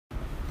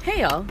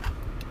Hey y'all,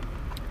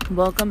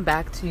 welcome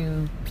back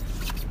to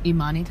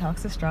Imani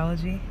Talks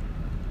Astrology.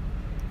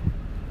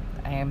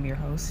 I am your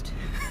host,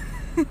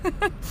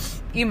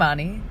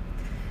 Imani.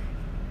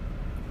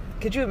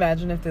 Could you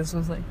imagine if this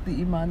was like the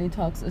Imani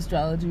Talks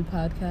Astrology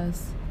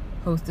podcast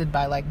hosted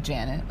by like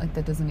Janet? Like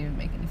that doesn't even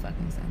make any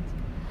fucking sense.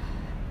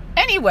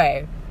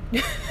 Anyway,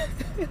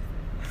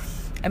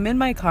 I'm in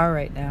my car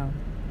right now,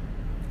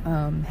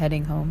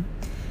 heading home.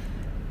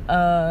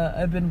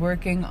 I've been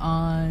working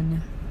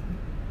on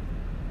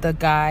the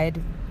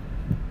guide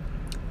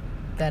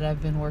that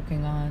I've been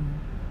working on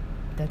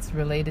that's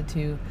related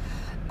to,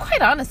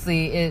 quite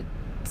honestly, it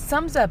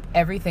sums up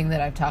everything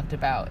that I've talked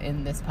about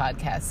in this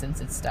podcast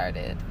since it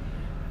started,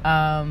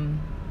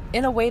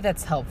 in a way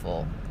that's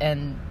helpful.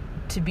 And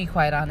to be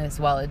quite honest,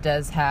 while it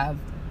does have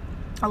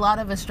a lot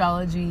of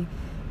astrology,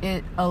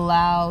 it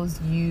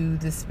allows you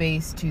the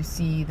space to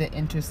see the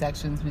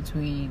intersections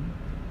between,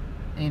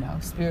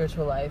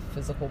 spiritual life,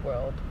 physical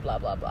world, blah,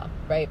 blah, blah,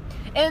 right?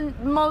 And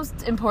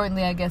most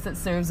importantly, I guess it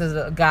serves as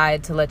a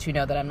guide to let you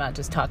know that I'm not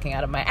just talking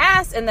out of my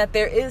ass and that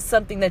there is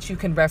something that you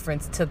can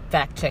reference to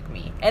fact check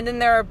me. And then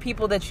there are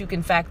people that you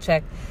can fact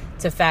check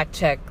to fact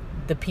check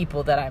the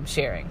people that I'm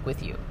sharing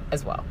with you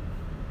as well.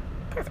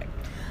 Perfect.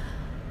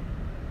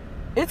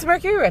 It's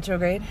Mercury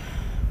retrograde.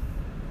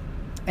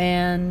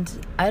 And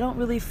I don't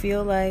really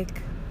feel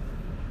like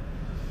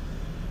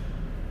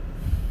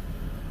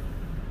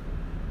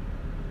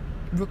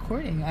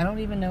recording. I don't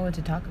even know what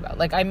to talk about.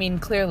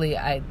 Clearly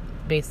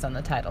based on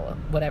the title,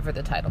 whatever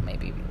the title may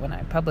be when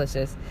I publish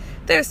this,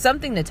 there's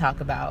something to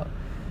talk about.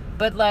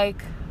 But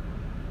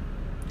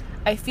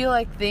I feel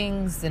like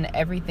things and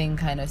everything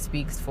kind of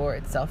speaks for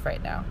itself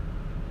right now.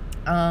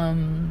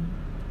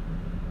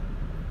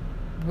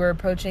 We're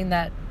approaching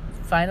that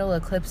final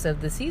eclipse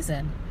of the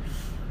season.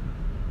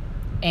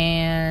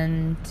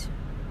 And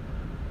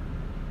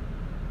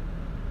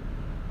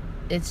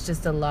it's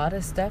just a lot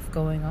of stuff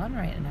going on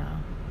right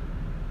now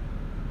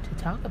to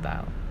talk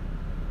about.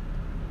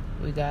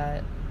 We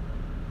got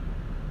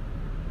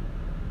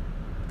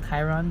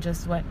Chiron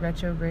just went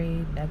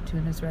retrograde,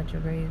 Neptune is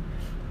retrograde.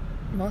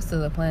 Most of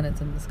the planets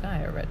in the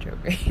sky are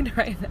retrograde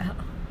right now.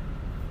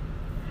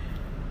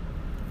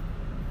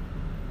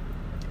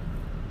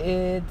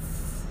 It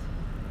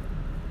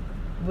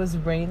was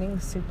raining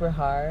super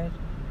hard.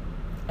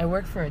 I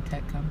work for a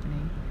tech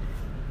company,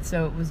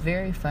 so it was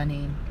very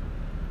funny.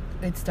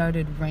 It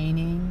started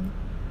raining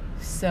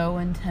so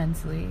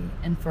intensely,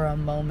 and for a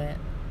moment,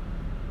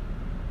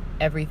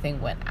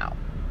 everything went out.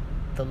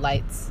 The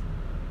lights,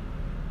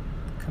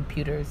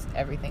 computers,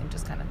 everything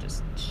just kind of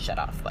just shut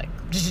off,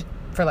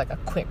 for a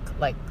quick,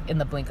 in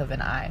the blink of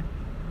an eye.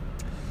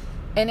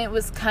 And it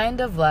was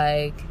kind of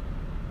like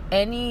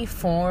any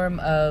form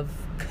of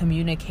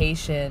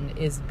communication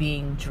is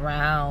being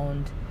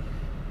drowned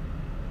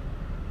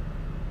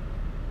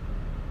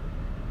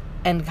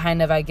and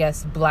kind of, I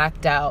guess,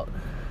 blacked out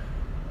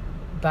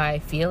by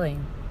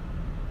feeling.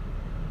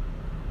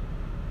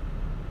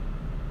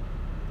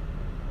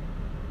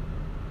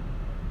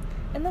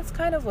 And that's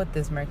kind of what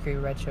this Mercury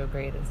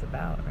retrograde is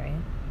about, right?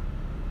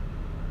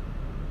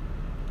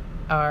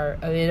 Our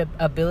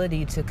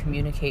ability to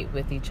communicate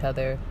with each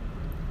other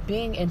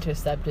being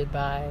intercepted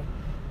by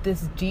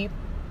this deep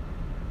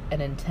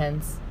and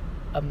intense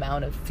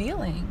amount of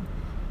feeling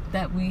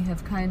that we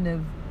have kind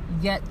of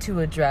yet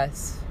to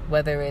address,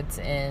 whether it's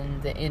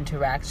in the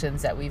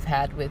interactions that we've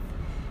had with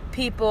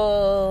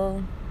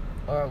people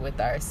or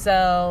with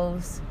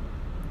ourselves.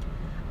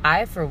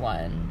 I, for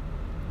one,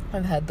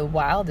 have had the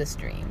wildest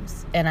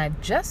dreams, and I've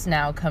just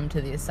now come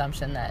to the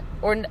assumption that,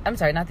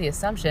 not the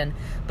assumption,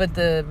 but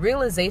the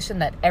realization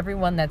that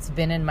everyone that's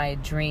been in my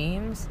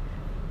dreams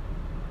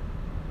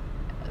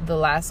the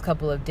last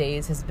couple of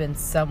days has been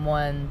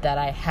someone that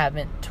I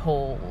haven't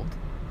told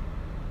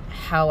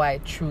how I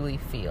truly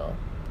feel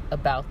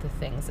about the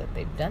things that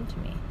they've done to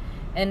me.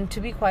 And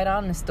to be quite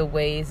honest, the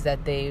ways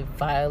that they've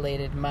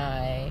violated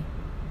my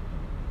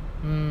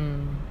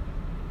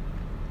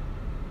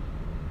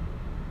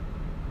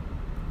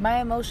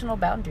emotional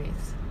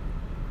boundaries.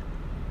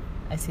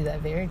 I see that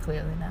very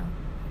clearly now.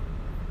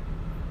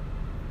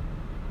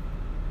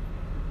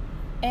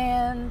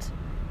 And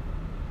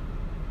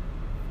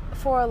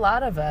for a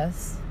lot of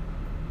us,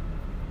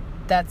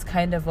 that's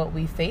kind of what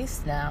we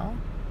face now,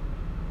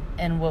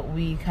 and what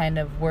we kind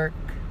of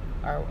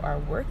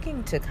are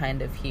working to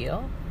kind of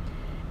heal.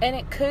 And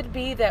it could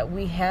be that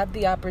we have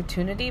the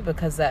opportunity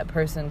because that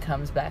person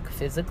comes back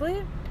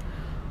physically,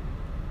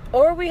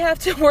 or we have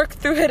to work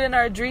through it in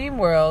our dream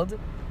world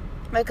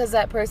because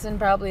that person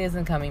probably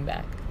isn't coming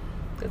back,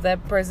 because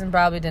that person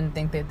probably didn't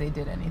think that they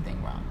did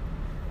anything wrong,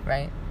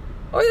 right?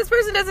 Or this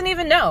person doesn't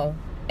even know,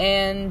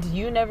 and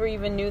you never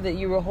even knew that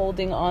you were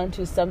holding on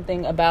to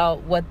something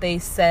about what they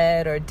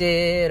said or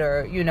did,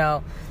 or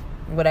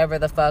whatever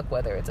the fuck,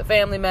 whether it's a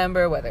family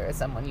member, whether it's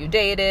someone you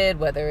dated,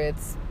 whether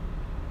it's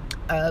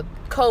a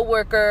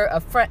coworker, a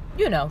friend,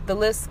 the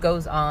list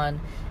goes on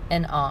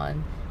and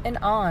on and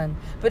on.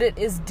 But it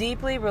is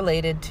deeply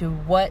related to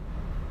what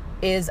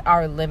is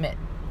our limit.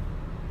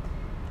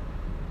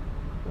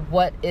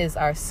 what is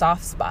our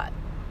soft spot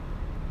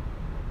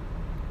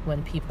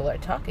when people are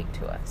talking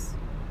to us,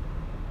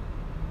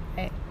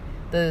 right?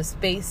 The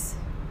space,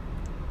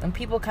 when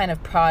people kind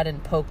of prod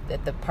and poke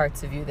at the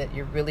parts of you that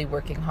you're really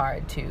working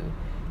hard to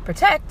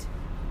protect,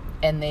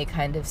 and they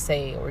kind of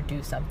say or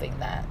do something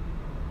that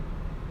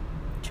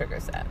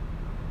triggers that,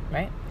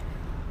 right?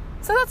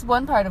 So that's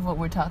one part of what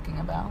we're talking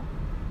about.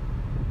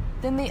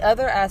 Then the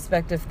other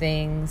aspect of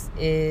things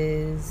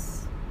is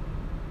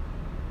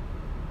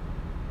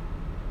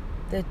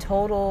the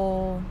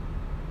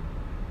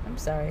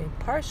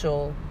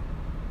partial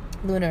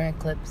lunar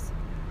eclipse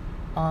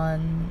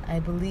on, I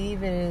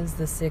believe it is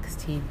the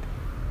 16th.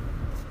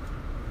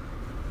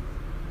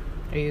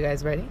 Are you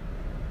guys ready?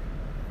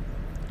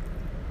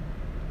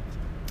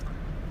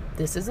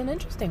 This is an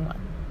interesting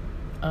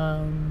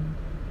one.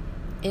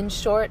 In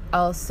short,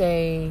 I'll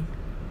say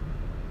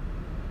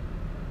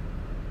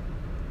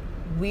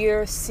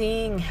we're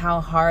seeing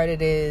how hard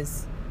it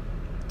is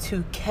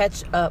to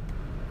catch up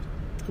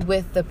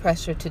with the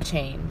pressure to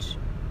change.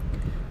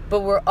 But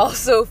we're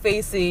also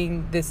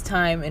facing this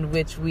time in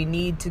which we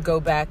need to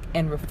go back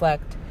and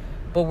reflect,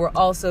 but we're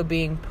also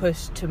being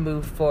pushed to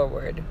move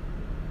forward.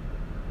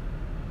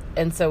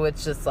 And so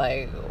it's just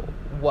like,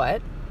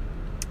 what?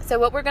 So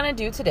what we're going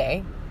to do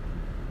today,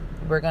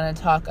 we're going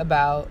to talk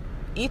about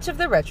each of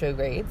the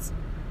retrogrades,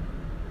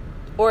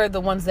 or the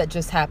ones that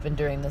just happened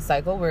during the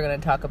cycle. We're going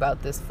to talk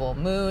about this full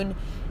moon,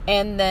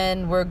 and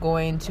then we're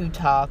going to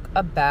talk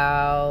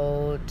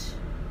about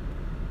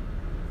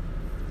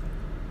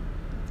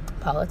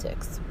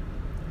politics,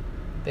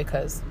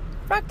 because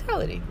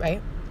fractality,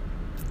 right?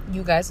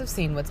 You guys have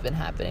seen what's been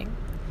happening,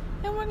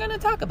 and we're going to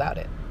talk about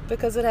it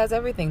because it has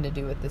everything to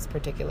do with this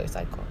particular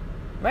cycle,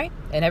 right?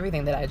 And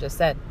everything that I just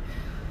said.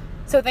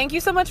 So thank you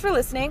so much for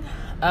listening.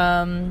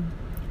 I'm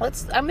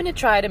going to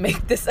try to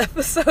make this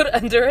episode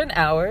under an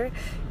hour.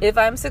 If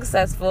I'm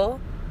successful,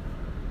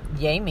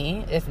 yay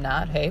me. If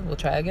not, hey, we'll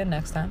try again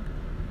next time.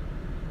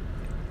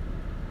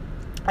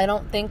 I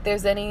don't think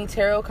there's any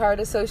tarot card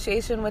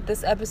association with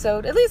this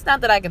episode, at least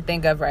not that I can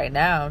think of right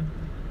now.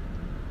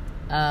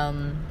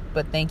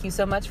 But thank you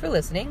so much for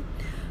listening.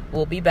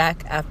 We'll be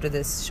back after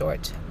this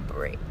short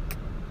break.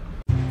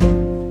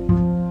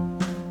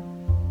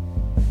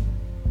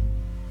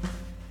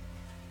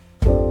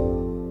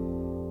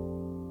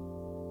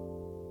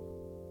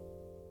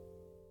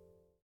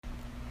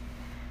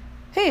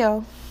 Hey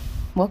yo,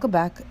 welcome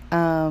back.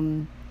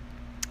 I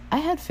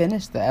had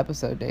finished the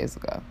episode days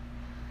ago.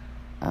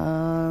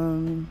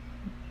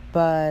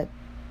 But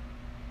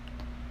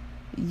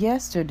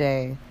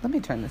yesterday, let me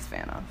turn this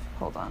fan off.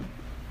 Hold on.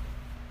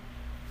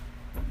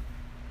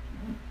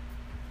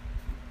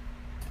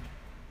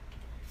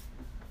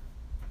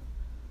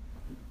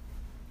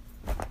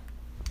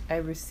 I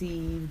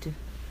received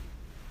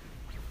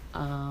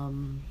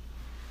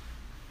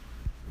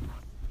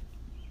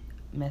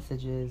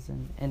messages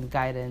and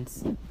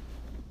guidance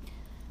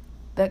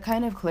that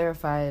kind of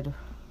clarified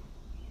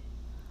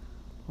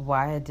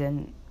why I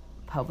didn't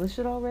publish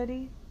it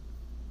already.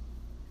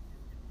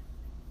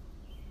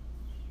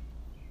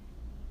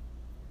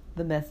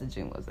 The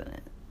messaging wasn't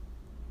it.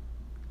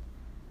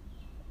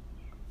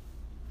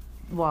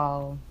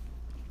 While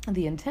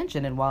the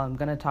intention, and while I'm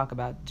going to talk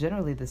about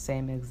generally the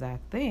same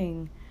exact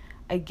thing,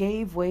 I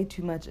gave way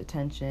too much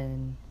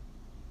attention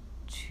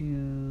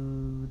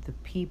to the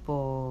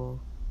people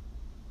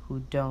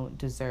who don't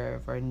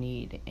deserve or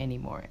need any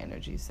more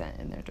energy sent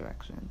in their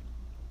direction.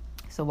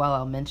 So while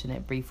I'll mention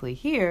it briefly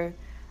here,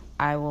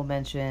 I will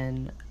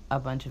mention a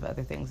bunch of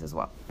other things as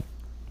well.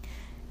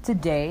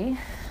 Today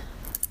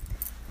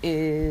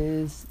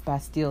is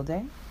Bastille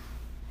Day,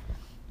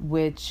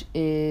 which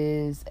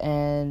is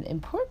an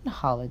important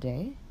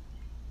holiday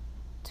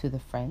to the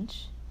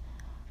French,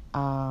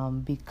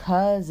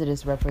 because it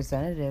is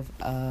representative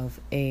of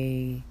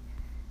a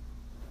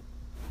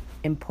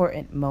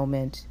important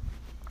moment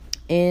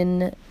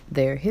in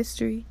their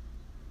history.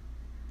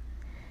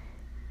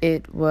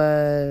 It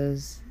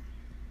was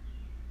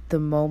the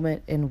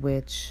moment in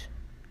which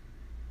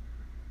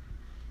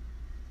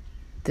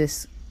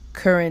this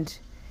current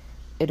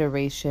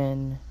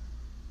iteration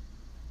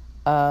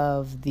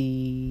of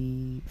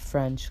the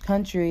French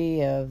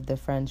country, of the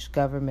French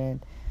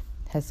government,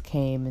 has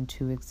came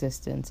into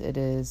existence. It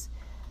is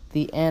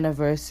the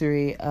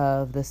anniversary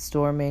of the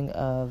storming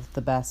of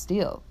the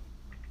Bastille,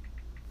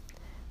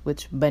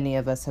 which many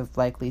of us have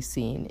likely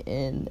seen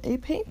in a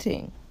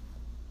painting.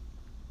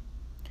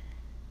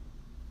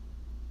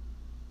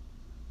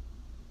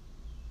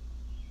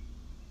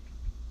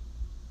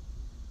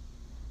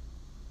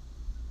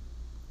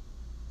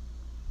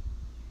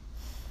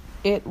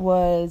 It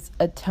was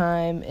a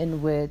time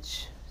in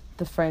which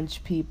the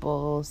French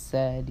people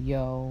said,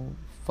 yo,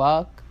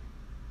 fuck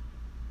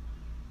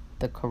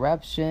the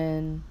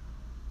corruption,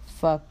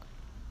 fuck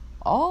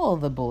all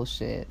the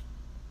bullshit.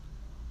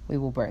 We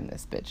will burn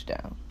this bitch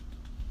down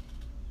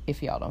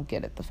if y'all don't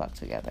get it the fuck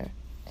together.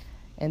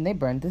 And they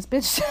burned this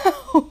bitch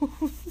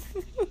down.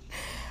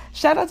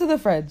 Shout out to the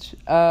French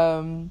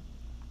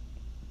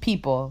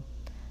people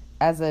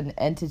as an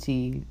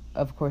entity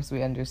of course,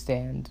 we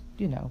understand,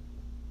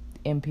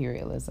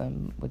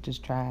 imperialism, which is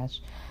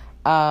trash.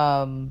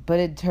 But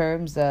in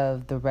terms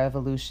of the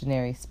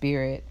revolutionary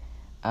spirit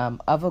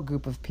of a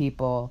group of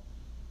people,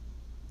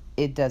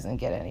 it doesn't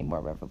get any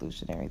more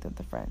revolutionary than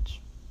the French.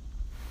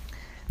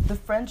 The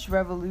French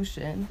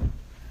Revolution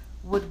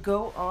would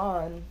go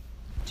on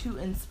to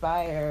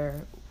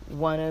inspire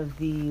one of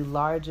the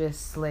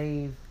largest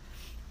slave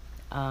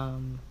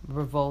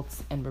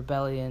revolts and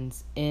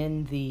rebellions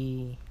in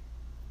the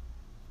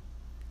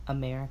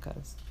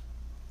Americas.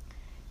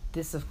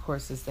 This, of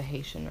course, is the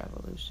Haitian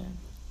Revolution.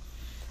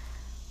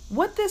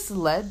 What this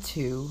led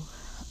to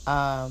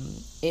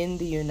in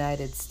the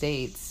United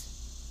States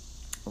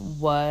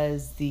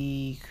was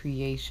the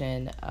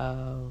creation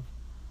of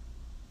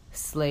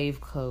slave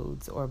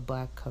codes or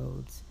black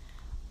codes.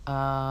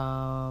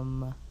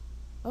 Oh,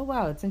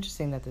 wow, it's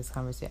interesting that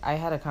I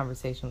had a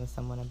conversation with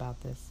someone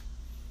about this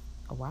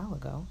a while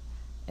ago,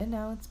 and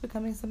now it's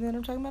becoming something that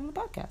I'm talking about on the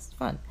podcast.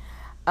 Fun.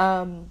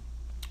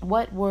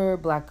 What were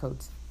black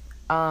codes?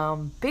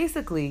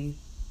 Basically,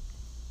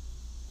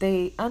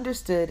 they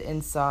understood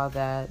and saw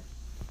that,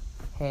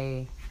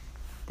 hey,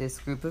 this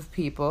group of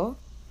people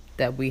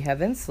that we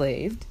have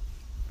enslaved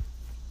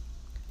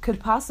could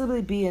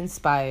possibly be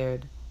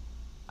inspired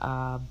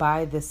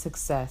by the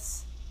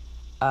success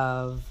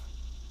of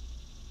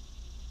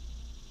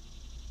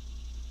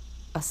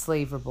a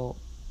slave revolt,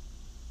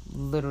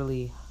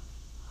 literally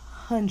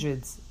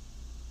hundreds,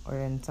 or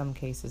in some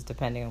cases,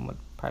 depending on what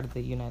part of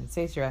the United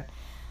States you're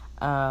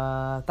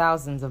at,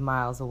 thousands of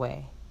miles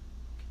away.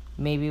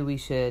 Maybe we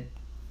should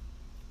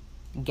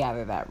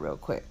gather that real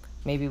quick.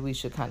 Maybe we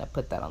should kind of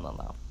put that on the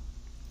low,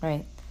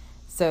 right?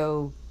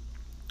 So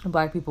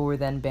black people were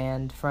then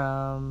banned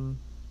from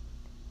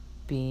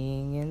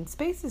being in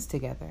spaces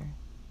together,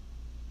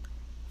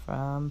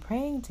 from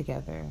praying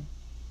together,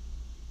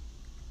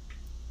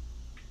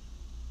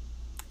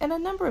 and a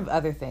number of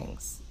other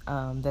things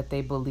that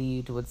they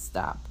believed would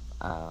stop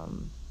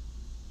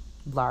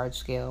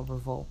large-scale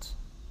revolt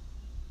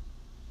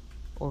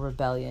or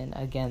rebellion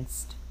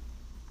against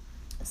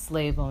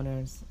slave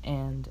owners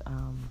and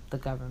the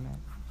government.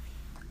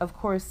 Of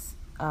course,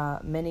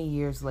 many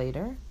years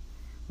later,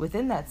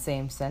 within that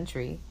same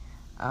century,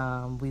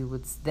 we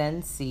would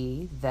then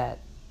see that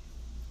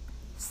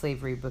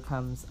slavery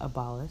becomes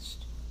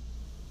abolished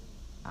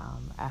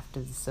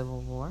after the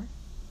Civil War,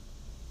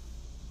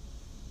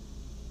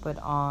 but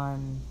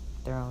on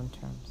their own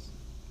terms.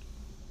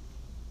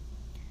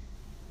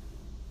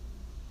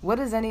 What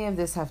does any of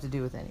this have to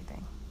do with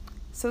anything?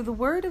 So the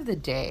word of the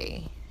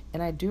day,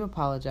 and I do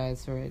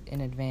apologize for it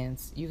in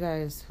advance. You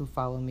guys who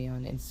follow me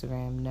on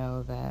Instagram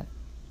know that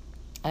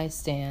I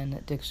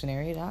stan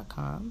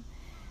dictionary.com.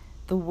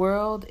 The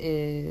word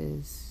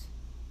is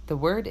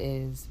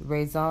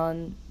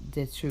raison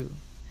d'etre.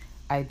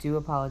 I do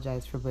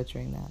apologize for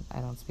butchering that. I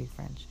don't speak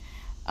French.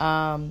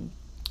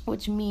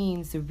 Which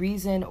means the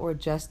reason or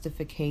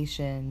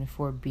justification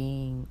for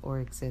being or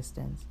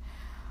existence.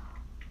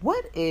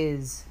 What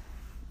is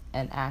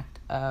an act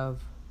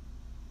of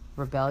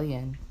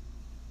rebellion?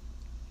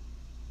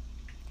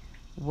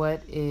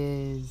 What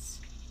is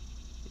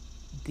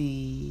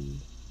the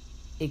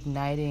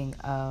igniting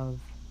of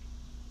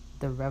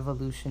the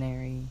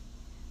revolutionary,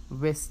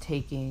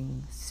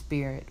 risk-taking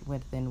spirit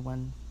within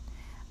one?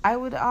 I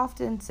would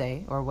often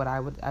say, or what I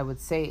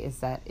would say is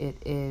that it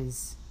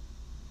is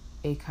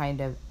a kind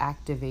of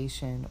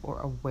activation or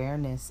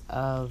awareness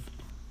of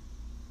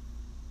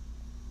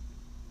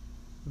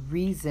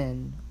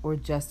reason or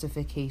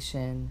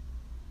justification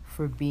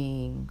for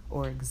being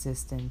or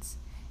existence,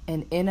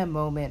 and in a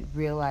moment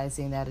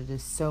realizing that it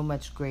is so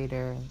much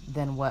greater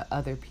than what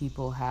other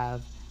people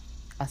have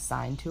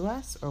assigned to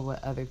us or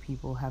what other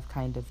people have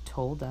kind of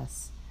told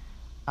us.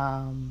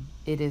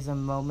 It is a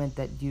moment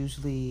that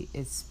usually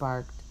is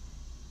sparked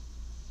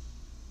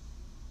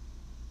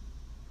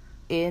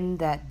in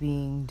that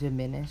being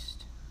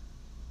diminished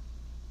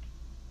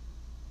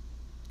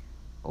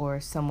or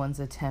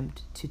someone's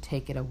attempt to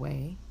take it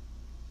away.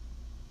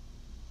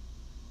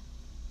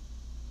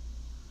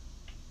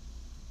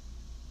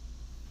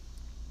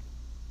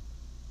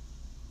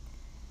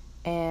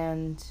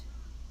 And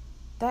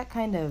that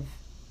kind of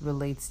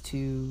relates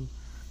to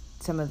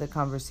some of the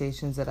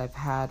conversations that I've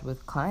had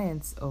with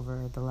clients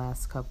over the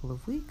last couple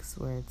of weeks,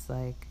 where it's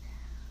like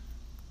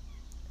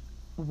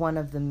one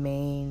of the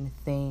main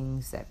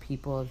things that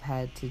people have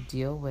had to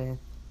deal with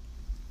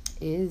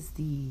is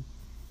the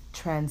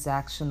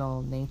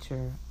transactional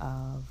nature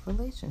of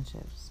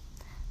relationships.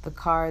 The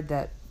card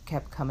that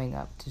kept coming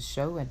up to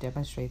show and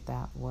demonstrate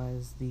that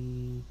was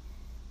the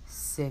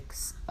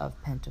Six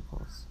of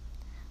Pentacles,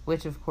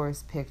 which of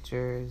course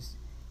pictures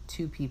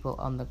two people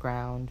on the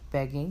ground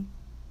begging,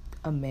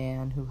 a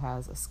man who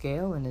has a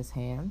scale in his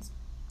hands,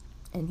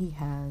 and he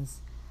has,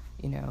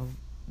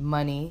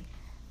 money,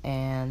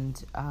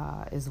 and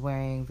is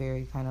wearing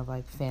very kind of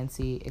like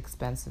fancy,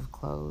 expensive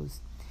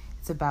clothes.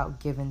 It's about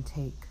give and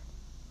take.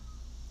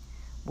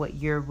 What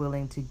you're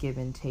willing to give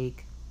and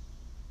take,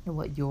 and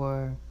what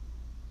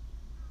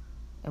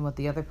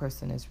the other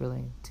person is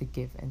willing to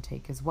give and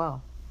take as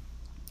well.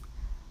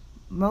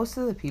 most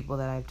of the people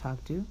that I've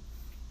talked to,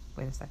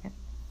 wait a second.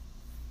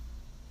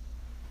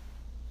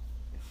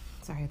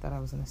 Sorry, I thought I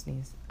was going to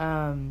sneeze.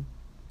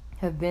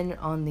 Have been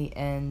on the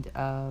end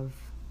of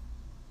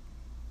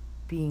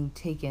being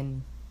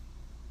taken,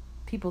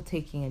 people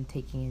taking and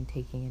taking and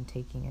taking and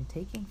taking and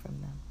taking from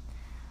them.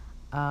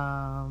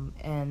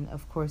 And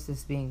of course,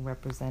 this being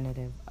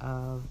representative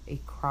of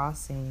a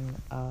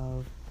crossing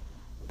of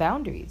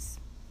boundaries.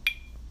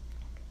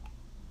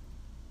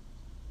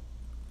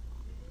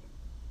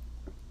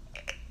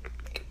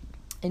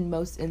 In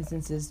most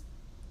instances,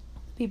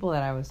 people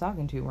that I was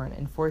talking to weren't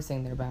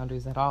enforcing their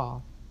boundaries at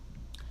all.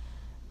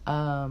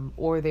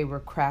 Or they were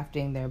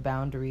crafting their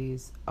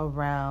boundaries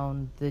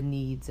around the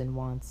needs and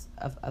wants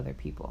of other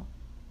people.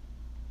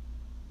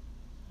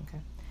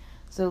 Okay.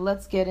 So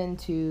let's get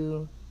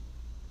into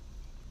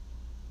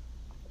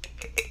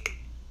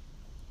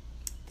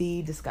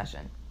the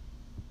discussion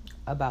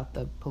about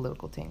the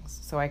political things.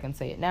 So I can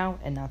say it now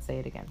and not say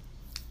it again.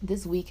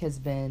 This week has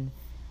been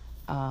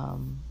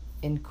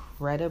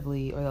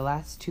incredibly, or the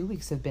last 2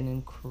 weeks have been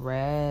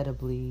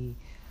incredibly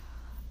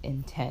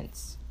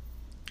intense.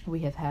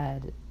 We have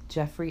had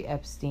Jeffrey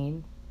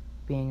Epstein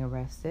being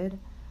arrested.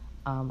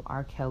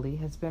 R. Kelly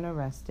has been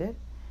arrested.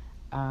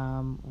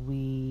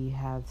 We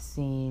have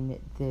seen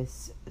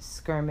this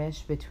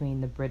skirmish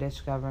between the British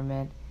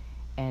government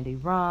and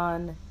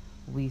Iran.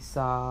 We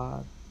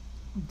saw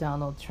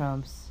Donald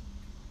Trump's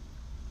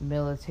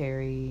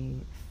military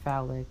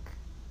phallic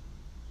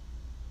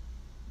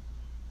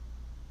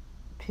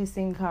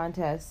pissing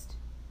contest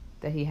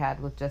that he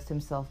had with just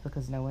himself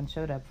because no one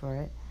showed up for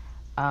it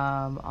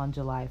on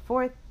July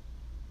 4th.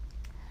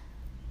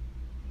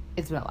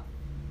 It's been a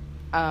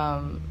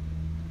lot.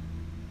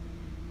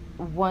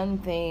 One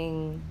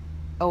thing,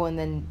 and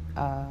then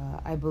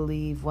I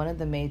believe one of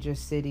the major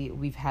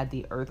we've had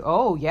the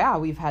earthquakes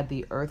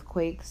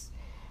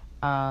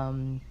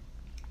in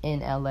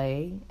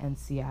LA and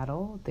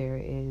Seattle. There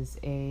is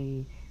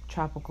a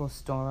tropical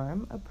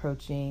storm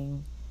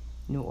approaching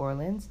New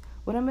Orleans.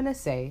 What I'm going to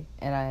say,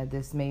 and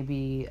this may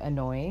be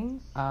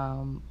annoying,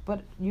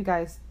 but you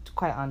guys,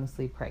 quite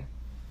honestly, pray.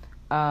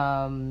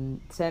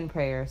 Send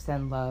prayer,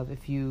 send love.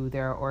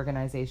 There are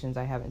organizations,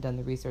 I haven't done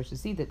the research to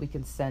see that we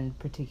can send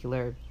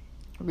particular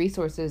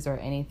resources or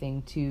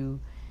anything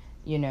to,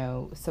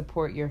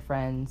 support your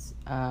friends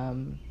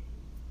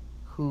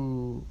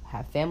who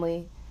have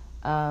family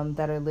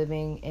that are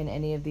living in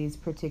any of these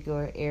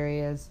particular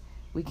areas.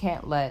 We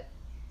can't let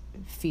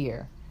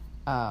fear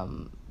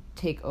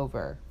take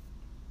over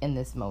in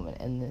this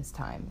moment, in this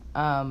time.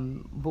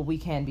 But we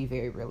can be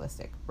very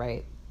realistic,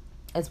 right?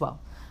 As well.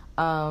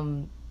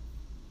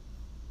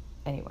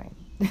 Anyway,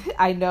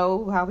 I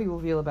know how people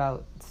feel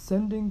about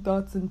sending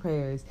thoughts and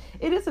prayers.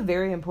 It is a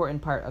very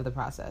important part of the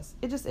process.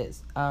 It just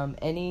is.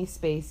 Any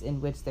space in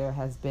which there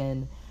has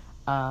been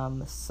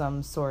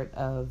some sort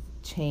of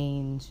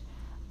change,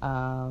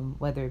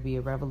 whether it be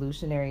a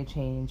revolutionary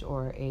change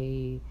or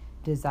a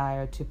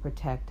desire to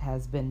protect,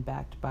 has been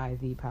backed by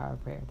the power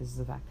of prayer. This is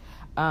a fact.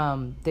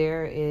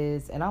 There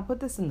is, and I'll put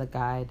this in the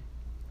guide,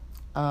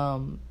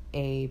 a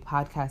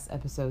podcast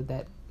episode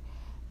that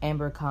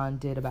Amber Khan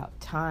did about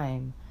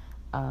time,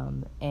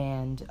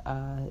 and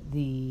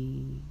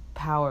the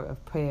power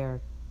of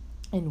prayer,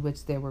 in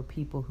which there were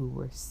people who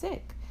were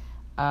sick.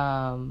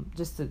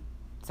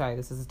 Sorry,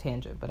 this is a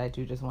tangent, but I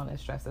do just want to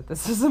stress that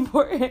this is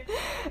important.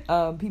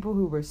 People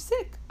who were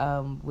sick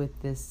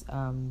with this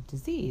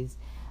disease.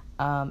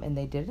 And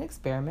they did an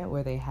experiment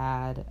where they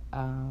had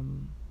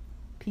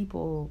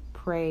people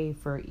pray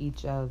for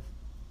each of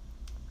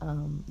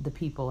the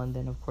people, and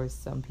then of course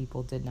some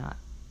people did not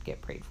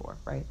get prayed for,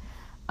 right?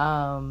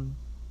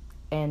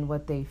 And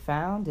what they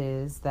found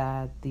is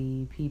that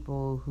the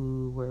people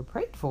who were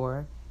prayed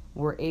for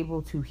were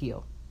able to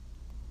heal.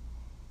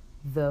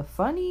 The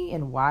funny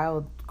and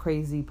wild,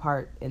 crazy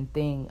part and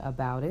thing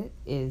about it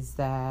is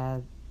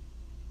that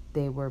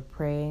they were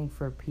praying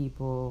for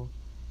people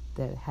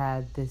that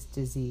had this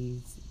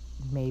disease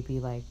maybe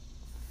like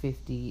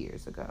 50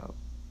 years ago.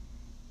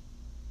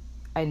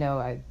 I know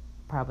I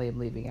probably am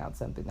leaving out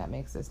something that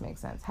makes this make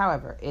sense.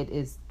 However, it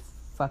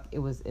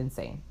was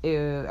insane.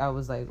 I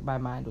was like, my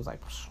mind was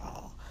like,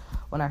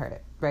 when I heard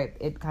it, right?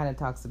 It kind of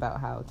talks about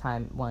how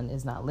time, one,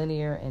 is not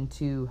linear, and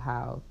two,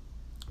 how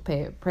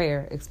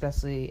prayer,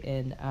 especially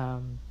in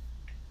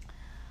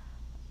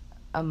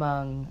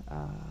among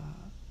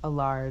a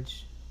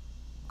large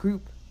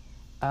group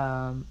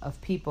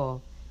of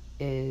people,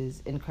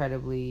 is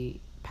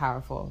incredibly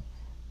powerful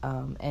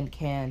and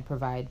can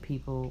provide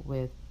people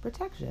with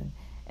protection.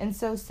 And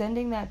so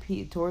sending that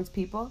towards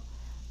people,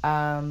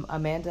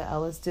 Amanda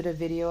Ellis did a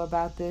video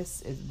about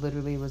this. It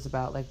literally was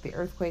about like the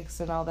earthquakes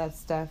and all that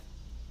stuff.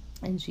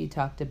 And she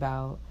talked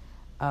about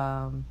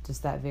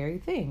just that very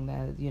thing,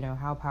 that,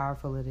 how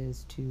powerful it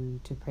is to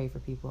pray for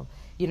people.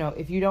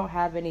 If you don't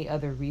have any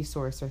other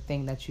resource or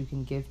thing that you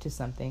can give to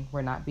something,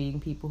 we're not being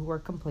people who are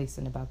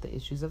complacent about the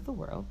issues of the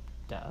world.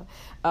 Duh.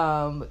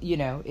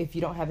 If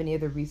you don't have any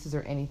other resources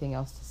or anything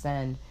else to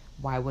send,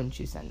 why wouldn't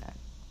you send that?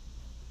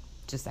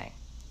 Just saying.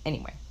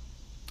 Anyway,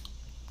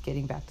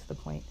 getting back to the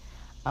point.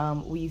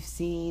 We've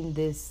seen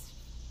this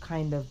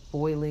kind of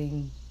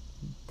boiling,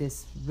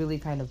 this really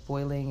kind of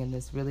boiling and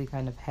this really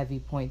kind of heavy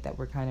point that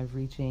we're kind of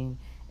reaching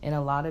in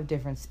a lot of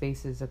different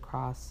spaces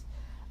across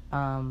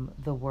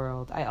the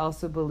world. I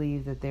also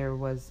believe that there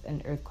was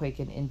an earthquake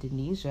in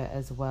Indonesia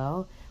as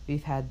well.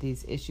 We've had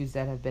these issues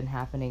that have been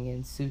happening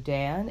in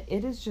Sudan.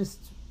 It is just,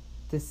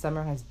 this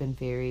summer has been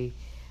very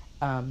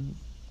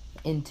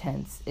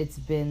intense. It's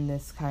been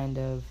this kind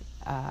of,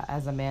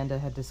 as Amanda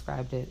had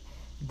described it,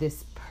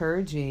 this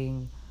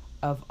purging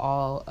of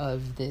all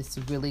of this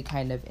really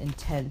kind of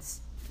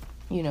intense,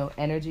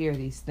 energy, or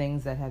these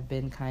things that have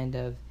been kind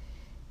of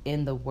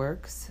in the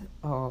works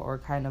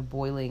or kind of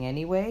boiling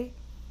anyway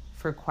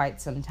for quite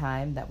some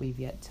time that we've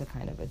yet to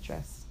kind of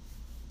address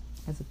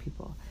as a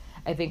people.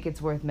 I think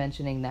it's worth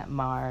mentioning that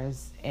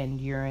Mars and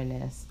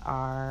Uranus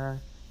are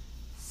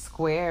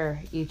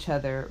square each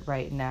other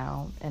right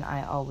now, and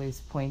I always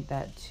point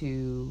that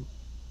to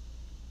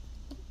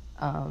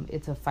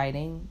it's a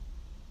fighting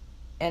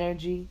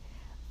energy.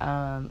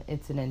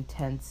 It's an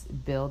intense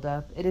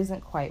buildup. It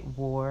isn't quite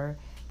war,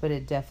 but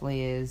it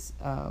definitely is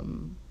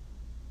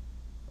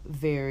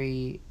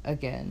very,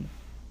 again,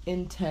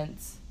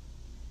 intense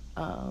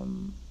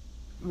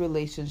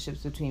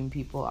relationships between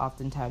people.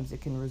 Oftentimes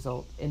it can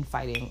result in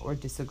fighting or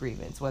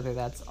disagreements, whether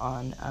that's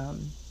on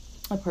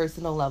a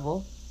personal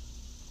level.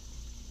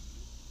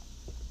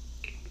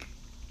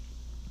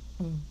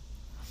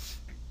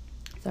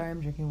 Sorry,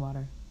 I'm drinking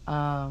water.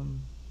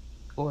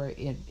 Or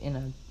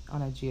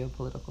on a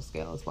geopolitical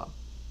scale as well.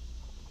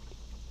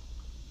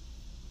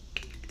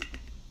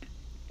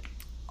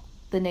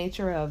 The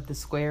nature of the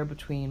square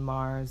between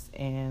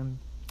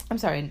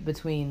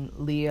between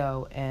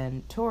Leo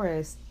and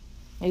Taurus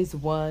is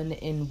one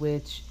in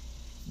which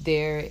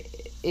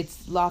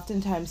it's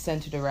oftentimes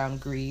centered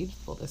around greed.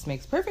 Well, this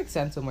makes perfect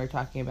sense when we're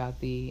talking about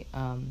the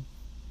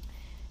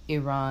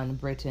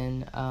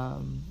Iran-Britain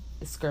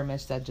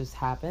skirmish that just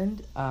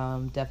happened.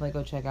 Definitely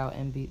go check out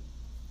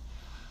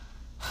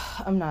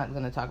I'm not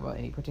going to talk about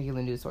any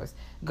particular news source.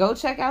 Go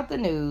check out the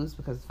news,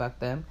 because fuck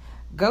them.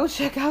 Go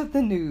check out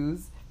the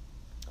news.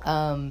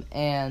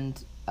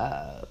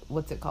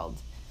 What's it called?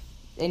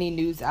 Any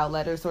news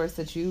outlet or source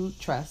that you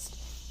trust,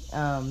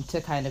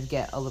 to kind of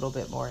get a little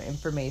bit more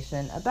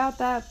information about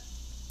that.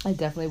 I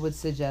definitely would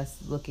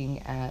suggest looking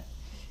at,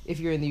 if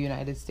you're in the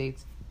United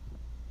States,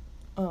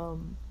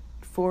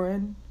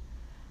 foreign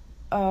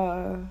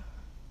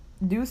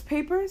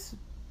newspapers,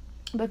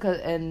 because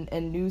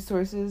and news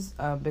sources,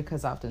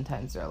 because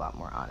oftentimes they're a lot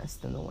more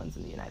honest than the ones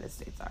in the United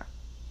States are,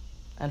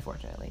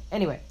 unfortunately.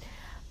 Anyway,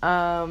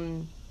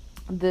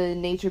 the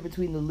nature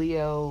between the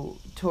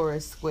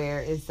Leo-Taurus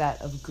square is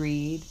that of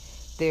greed.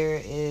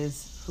 There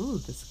is,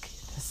 the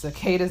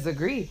cicadas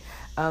agree.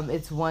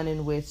 It's one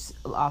in which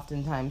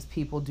oftentimes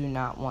people do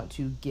not want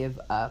to give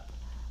up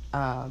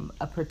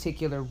a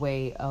particular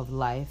way of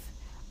life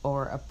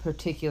or a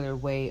particular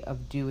way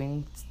of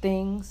doing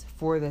things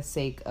for the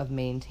sake of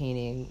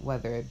maintaining,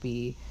 whether it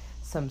be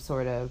some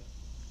sort of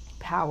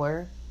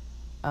power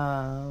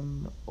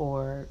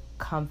or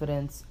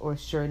confidence or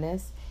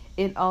sureness.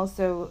 It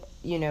also,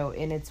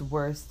 in its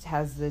worst,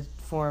 has the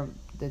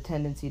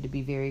tendency to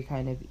be very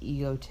kind of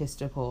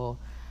egotistical,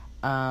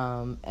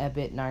 a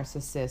bit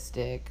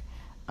narcissistic,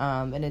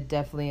 and it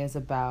definitely is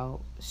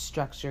about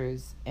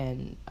structures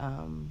and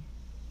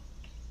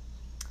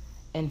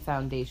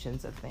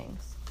foundations of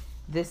things.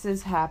 This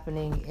is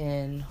happening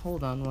in,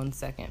 hold on one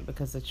second,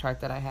 because the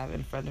chart that I have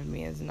in front of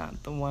me is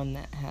not the one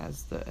that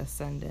has the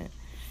ascendant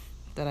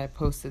that I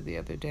posted the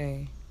other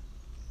day.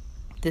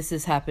 This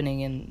is happening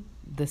in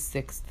the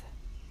 6th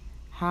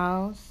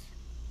house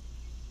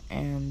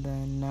and the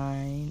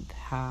 9th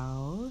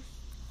house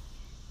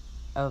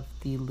of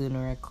the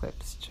lunar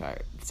eclipse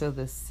chart. So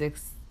the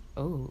 6th,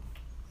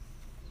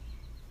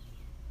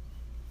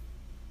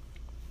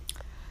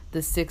 the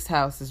 6th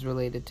house is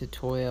related to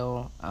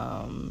toil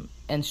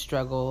and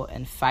struggle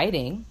and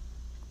fighting.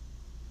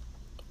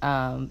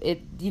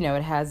 It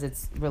has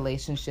its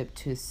relationship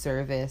to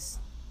service.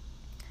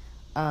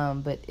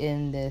 But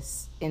in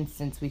this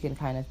instance, we can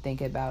kind of think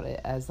about it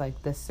as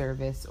like the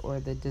service or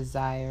the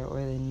desire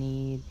or the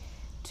need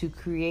to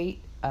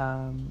create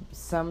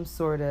some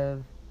sort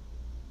of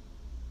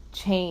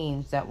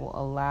change that will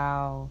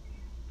allow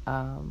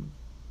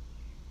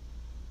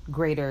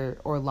greater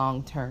or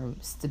long-term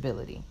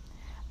stability.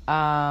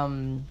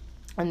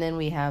 And then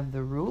we have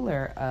the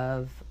ruler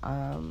of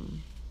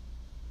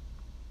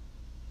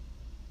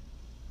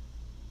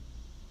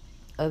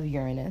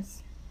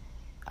Uranus.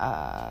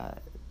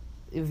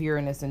 Of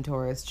Uranus and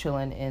Taurus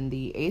chilling in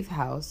the 8th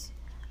house.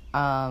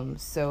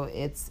 So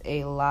it's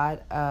a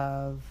lot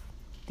of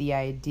the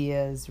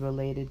ideas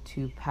related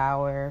to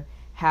power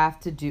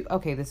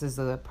this is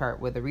the part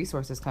where the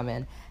resources come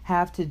in,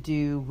 have to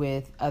do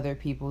with other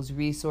people's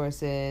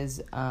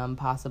resources,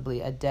 possibly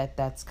a debt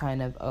that's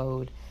kind of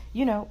owed.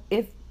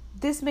 If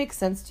this makes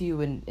sense to you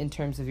in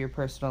terms of your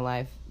personal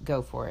life,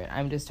 go for it.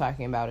 I'm just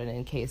talking about it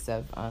in case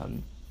of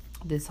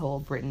this whole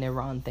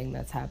Britain-Iran thing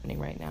that's happening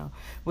right now,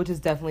 which is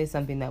definitely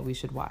something that we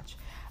should watch.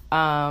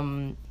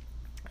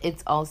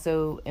 it's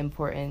also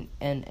important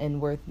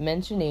and worth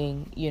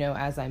mentioning,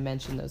 as I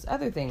mentioned those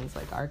other things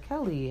like R.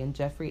 Kelly and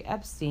Jeffrey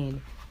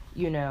Epstein,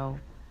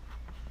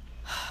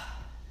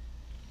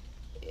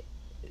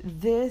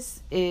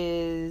 this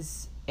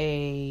is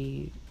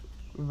a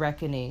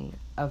reckoning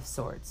of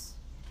sorts.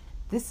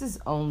 This is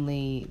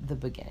only the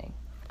beginning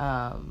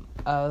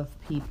of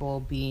people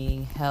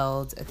being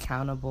held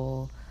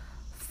accountable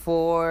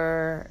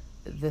for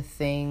the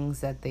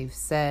things that they've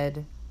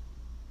said,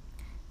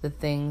 the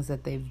things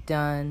that they've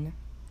done,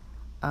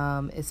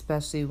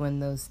 especially when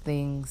those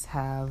things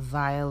have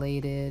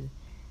violated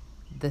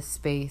the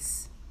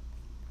space,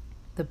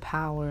 the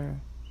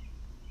power,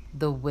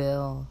 the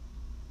will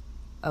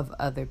of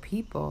other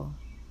people.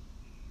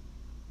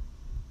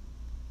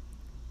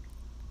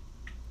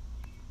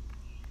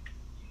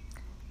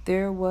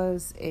 There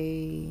was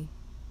a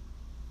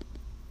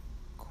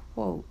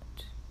quote.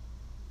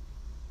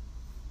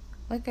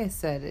 Like I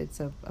said, it's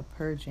a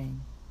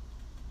purging.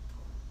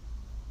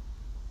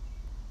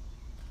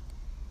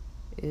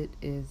 It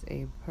is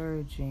a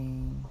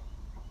purging.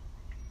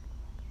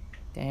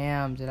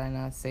 Damn, did I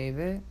not save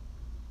it?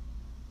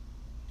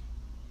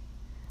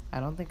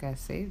 I don't think I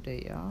saved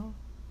it, y'all.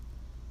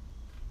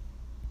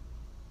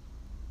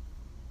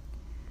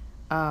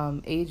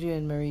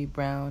 Adrienne Marie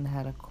Brown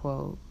had a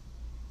quote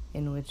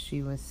in which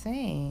she was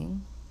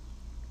saying,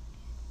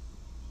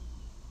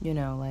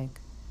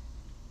 like,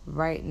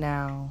 right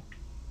now,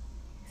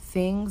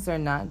 things are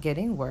not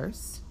getting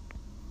worse.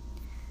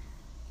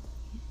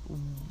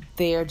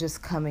 They are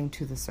just coming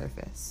to the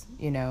surface.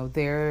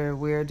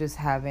 We're just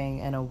having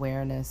an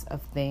awareness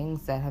of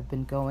things that have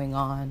been going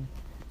on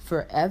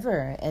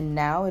forever. And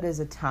now it is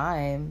a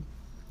time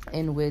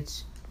in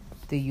which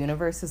the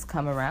universe has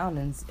come around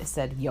and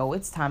said, yo,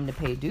 it's time to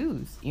pay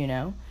dues,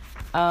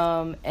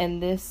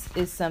 and this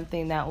is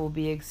something that will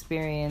be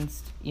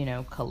experienced,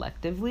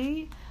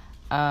 collectively.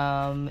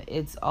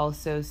 It's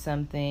also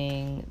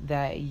something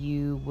that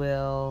you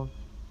will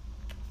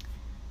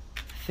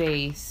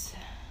face,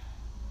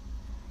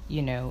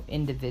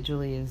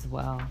 individually as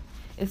well,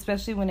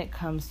 especially when it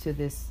comes to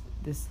this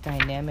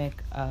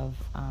dynamic of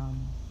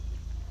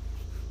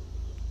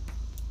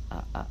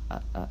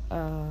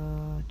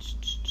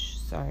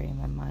sorry,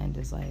 my mind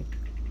is like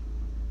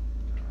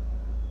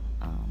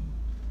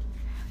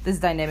this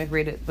dynamic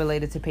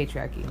related to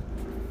patriarchy.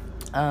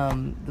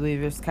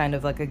 There's kind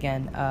of like,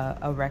 again,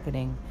 a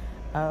reckoning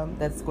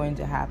that's going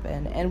to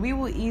happen, and we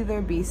will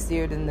either be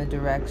steered in the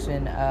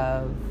direction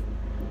of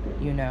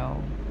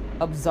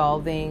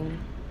absolving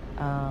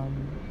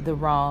the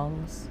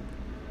wrongs,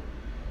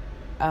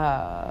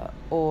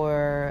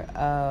 or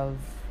of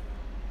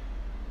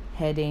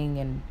heading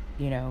and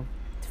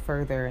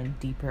further and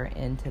deeper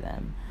into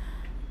them.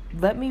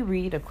 Let me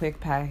read a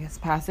quick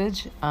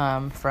passage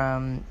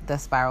from The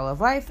Spiral of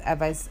Life.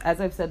 As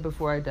I've said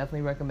before, I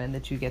definitely recommend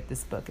that you get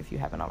this book if you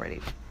haven't already.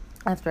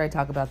 After I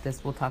talk about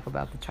this, we'll talk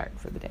about the chart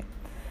for the day.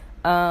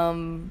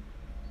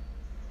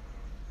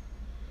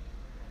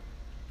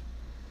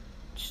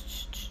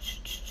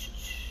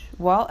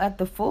 While at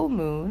the full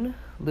moon,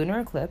 lunar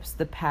eclipse,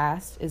 the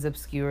past is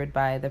obscured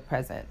by the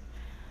present,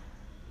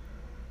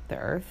 the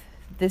Earth.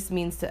 This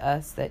means to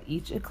us that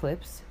each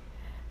eclipse,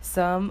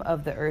 some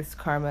of the Earth's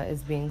karma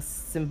is being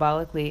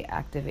symbolically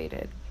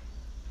activated.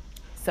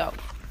 So,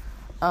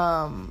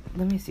 let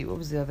me see. What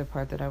was the other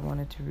part that I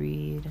wanted to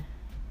read?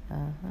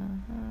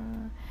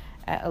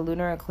 At a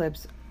lunar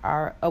eclipse,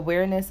 our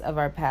awareness of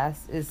our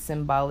past is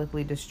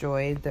symbolically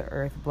destroyed. The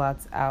Earth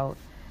blots out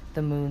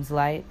the moon's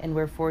light, and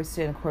we're forced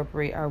to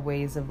incorporate our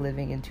ways of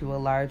living into a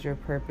larger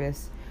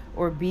purpose,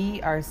 or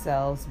be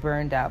ourselves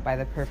burned out by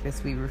the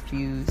purpose we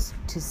refuse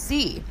to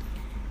see.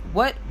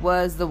 What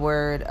was the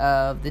word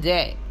of the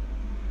day?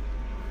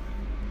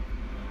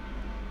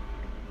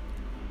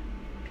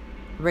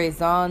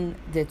 Raison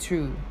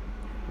d'être.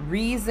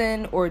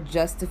 Reason or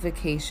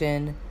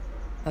justification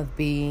of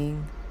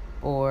being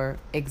or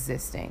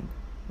existing,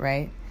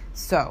 right?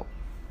 So,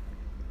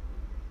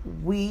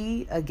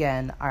 we,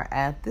 again, are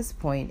at this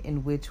point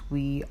in which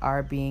we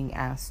are being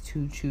asked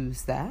to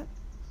choose that,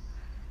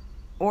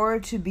 or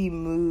to be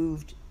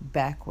moved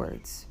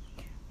backwards,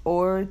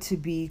 or to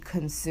be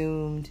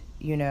consumed,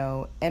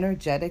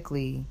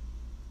 energetically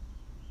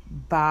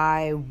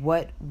by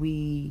what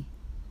we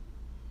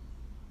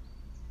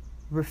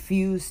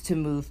refuse to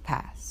move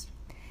past.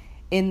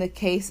 In the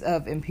case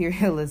of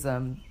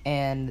imperialism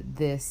and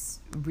this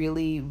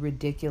really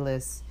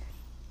ridiculous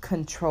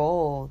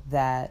control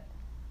that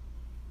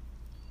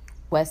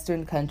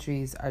Western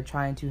countries are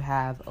trying to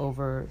have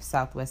over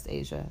Southwest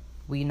Asia,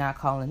 we not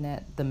calling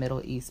that the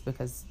Middle East,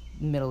 because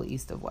Middle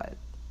East of what?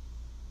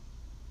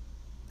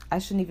 I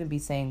shouldn't even be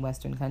saying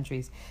Western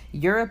countries.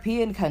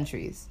 European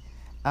countries,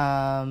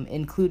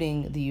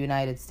 including the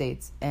United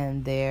States,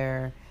 and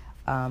their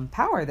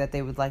power that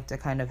they would like to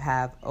kind of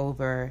have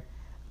over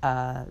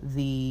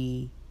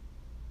the,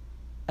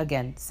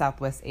 again,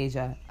 Southwest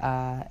Asia,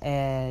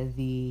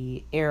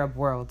 the Arab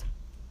world.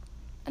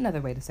 Another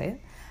way to say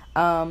it.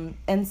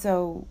 And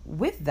so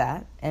with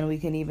that, and we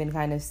can even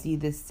kind of see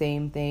the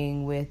same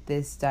thing with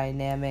this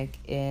dynamic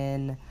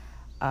in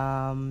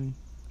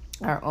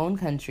our own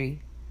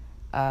country,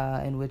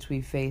 in which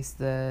we face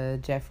the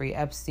Jeffrey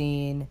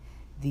Epstein,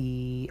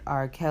 the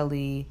R.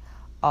 Kelly,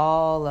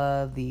 all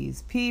of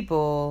these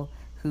people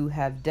who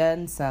have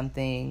done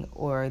something,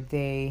 or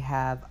they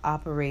have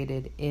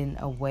operated in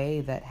a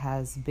way that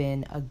has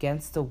been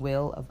against the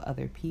will of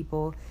other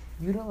people,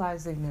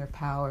 utilizing their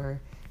power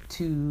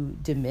to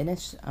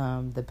diminish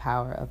the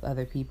power of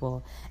other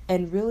people,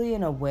 and really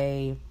in a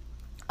way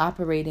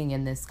operating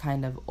in this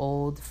kind of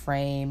old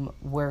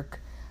framework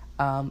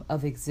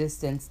of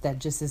existence that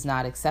just is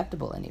not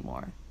acceptable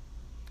anymore.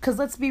 Because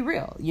let's be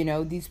real,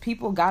 these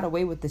people got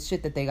away with the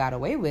shit that they got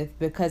away with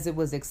because it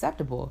was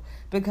acceptable.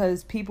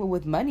 Because people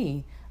with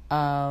money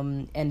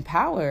and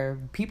power,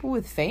 people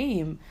with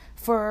fame,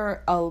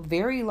 for a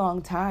very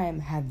long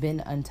time have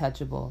been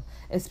untouchable,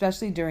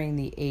 especially during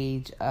the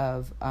age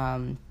of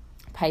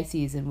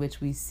Pisces, in which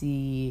we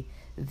see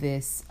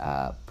this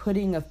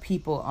putting of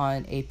people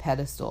on a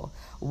pedestal.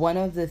 One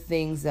of the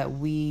things that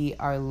we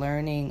are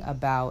learning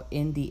about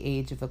in the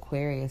age of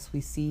Aquarius,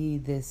 we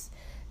see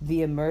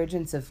the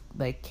emergence of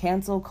like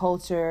cancel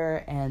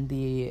culture, and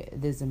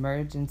this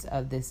emergence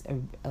of this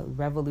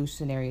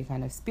revolutionary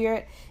kind of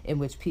spirit in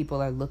which people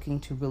are looking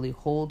to really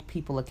hold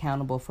people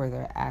accountable for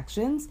their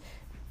actions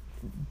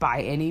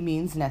by any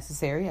means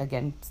necessary.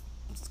 Again,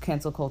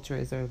 cancel culture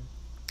is a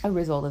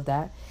result of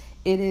that.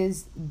 It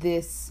is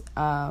this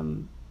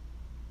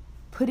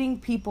putting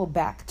people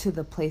back to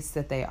the place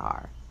that they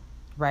are,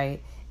 right?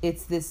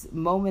 It's this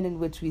moment in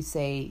which we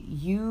say,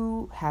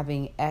 you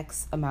having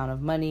X amount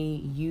of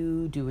money,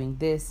 you doing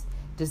this,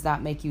 does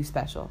not make you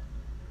special.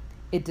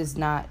 It does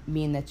not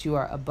mean that you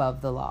are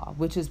above the law,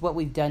 which is what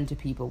we've done to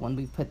people when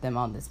we've put them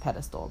on this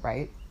pedestal,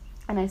 right?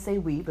 And I say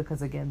we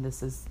because, again,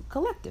 this is a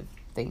collective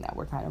thing that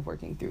we're kind of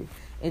working through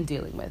and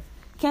dealing with.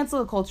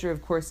 Cancel culture,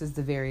 of course, is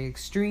the very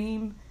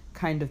extreme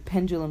kind of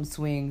pendulum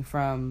swing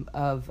from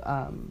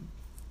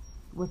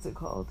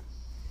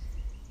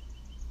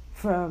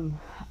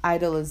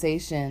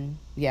idolization,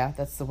 yeah,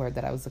 that's the word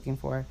that I was looking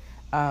for,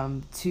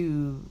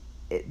 to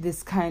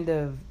this kind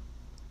of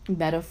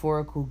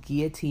metaphorical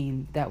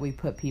guillotine that we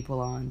put people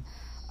on,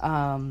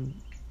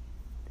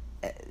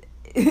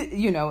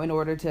 in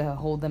order to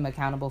hold them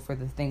accountable for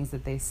the things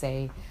that they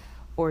say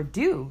or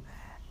do.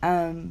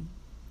 And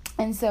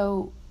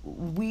so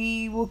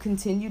we will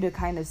continue to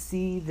kind of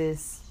see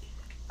this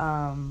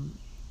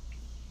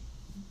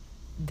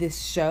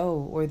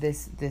show, or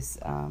this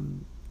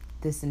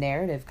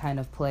narrative kind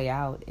of play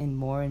out in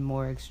more and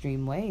more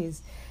extreme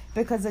ways,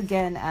 because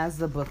again, as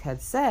the book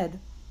had said,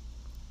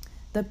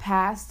 the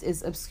past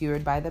is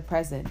obscured by the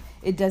present.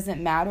 It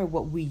doesn't matter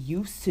what we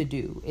used to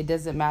do. It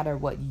doesn't matter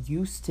what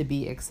used to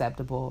be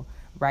acceptable.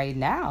 Right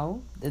now,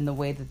 in the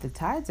way that the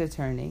tides are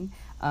turning,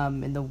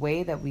 in the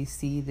way that we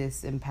see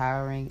this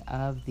empowering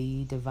of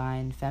the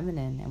divine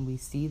feminine, and we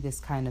see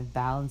this kind of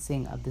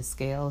balancing of the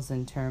scales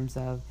in terms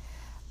of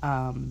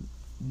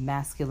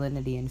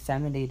masculinity and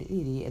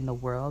femininity in the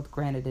world.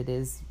 Granted, it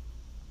is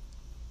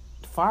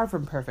far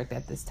from perfect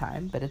at this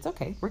time, but it's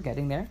okay. We're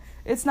getting there.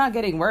 It's not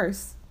getting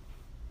worse.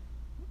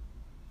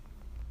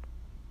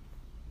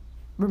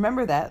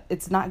 Remember that.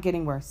 It's not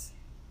getting worse.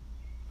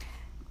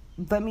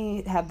 Let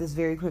me have this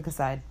very quick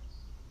aside.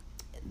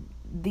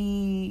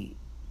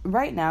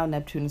 Right now,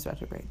 Neptune is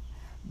retrograde.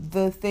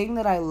 The thing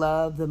that I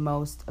love the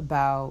most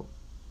about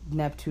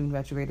Neptune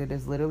retrograde,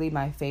 is literally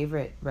my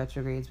favorite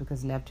retrogrades,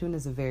 because Neptune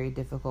is a very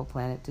difficult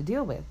planet to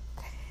deal with.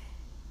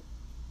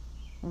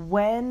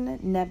 When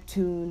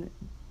Neptune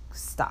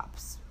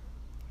stops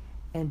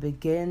and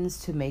begins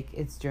to make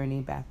its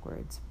journey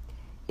backwards,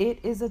 it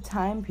is a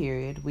time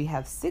period. We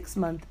have 6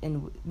 months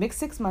in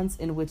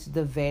which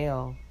the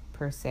veil,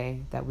 per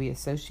se, that we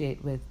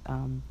associate with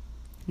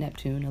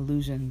Neptune,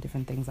 illusion,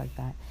 different things like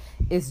that,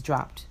 is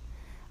dropped.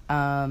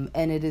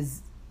 And it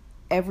is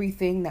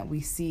everything that we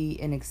see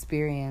and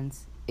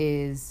experience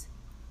is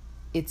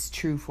its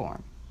true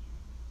form,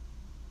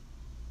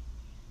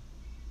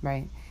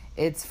 right?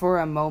 It's for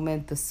a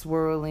moment, the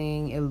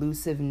swirling,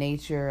 elusive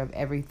nature of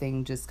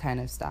everything just kind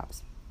of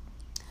stops.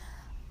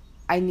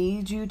 I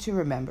need you to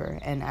remember,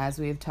 and as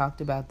we have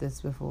talked about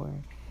this before,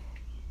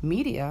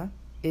 media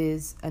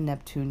is a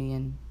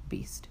Neptunian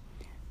beast.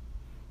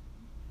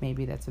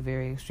 Maybe that's a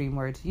very extreme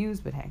word to use,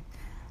 but hey.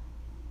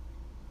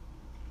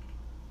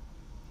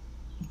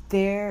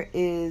 There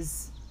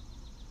is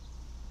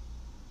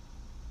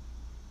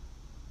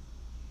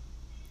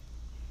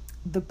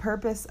the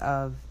purpose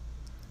of,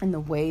 and the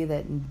way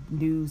that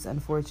news,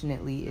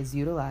 unfortunately, is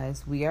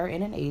utilized. We are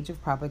in an age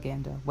of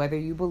propaganda. Whether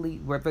you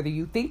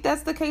think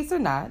that's the case or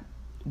not,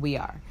 we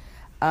are.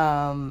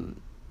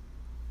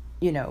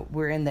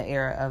 We're in the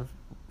era of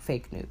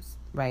fake news,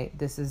 right?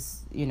 This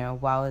is,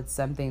 while it's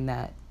something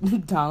that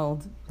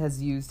Donald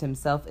has used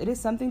himself, it is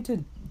something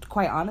to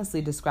quite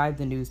honestly describe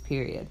the news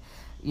period.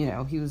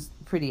 He was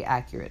pretty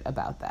accurate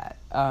about that.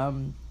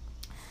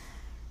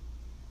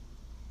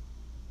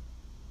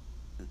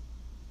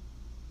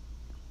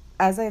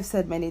 as I've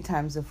said many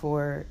times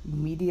before,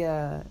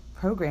 media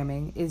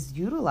programming is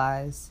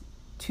utilized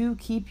to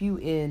keep you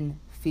in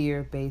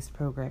fear-based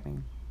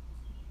programming.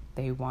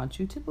 They want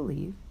you to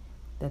believe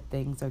that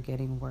things are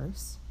getting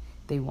worse.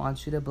 They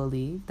want you to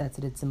believe that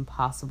it's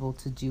impossible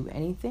to do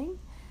anything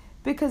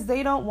because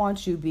they don't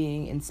want you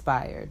being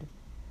inspired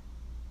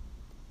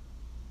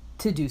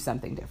to do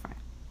something different,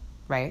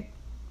 right?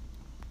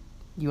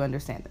 You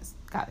understand this.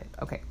 Got it.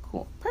 Okay,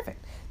 cool.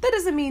 Perfect. That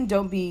doesn't mean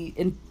don't be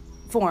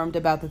informed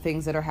about the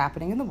things that are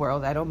happening in the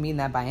world. I don't mean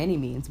that by any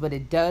means, but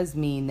it does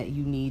mean that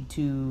you need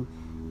to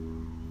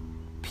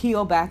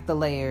peel back the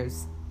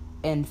layers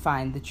and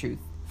find the truth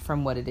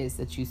from what it is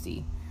that you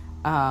see.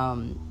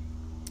 And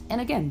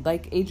again,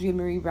 like Adrienne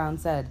Marie Brown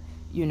said,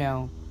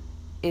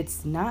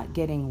 it's not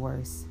getting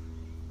worse.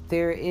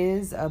 There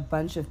is a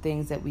bunch of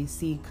things that we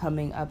see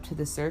coming up to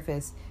the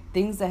surface,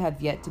 things that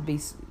have yet to be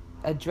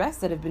addressed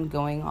that have been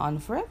going on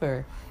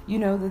forever.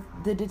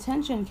 The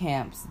detention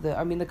camps,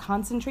 the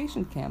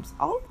concentration camps,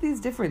 all of these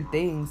different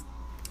things.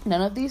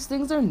 None of these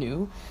things are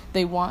new.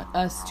 They want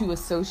us to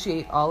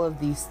associate all of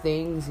these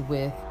things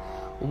with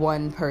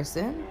one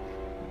person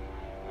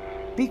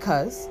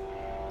because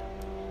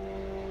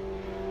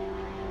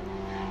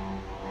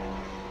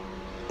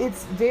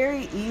it's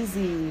very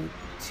easy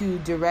to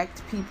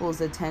direct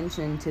people's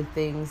attention to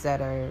things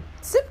that are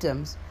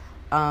symptoms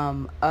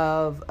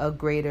of a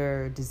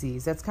greater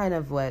disease. That's kind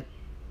of what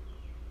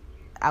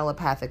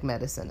allopathic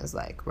medicine is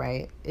like,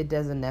 right? It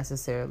doesn't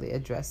necessarily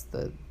address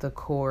the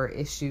core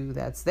issue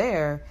that's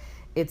there.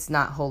 It's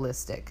not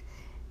holistic.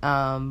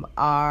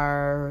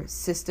 Our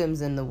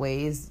systems and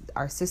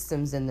our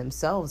systems in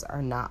themselves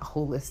are not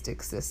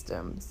holistic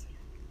systems,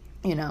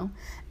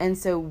 And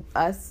so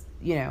us,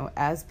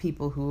 as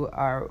people who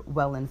are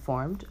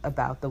well-informed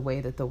about the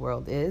way that the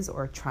world is,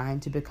 or trying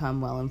to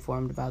become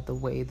well-informed about the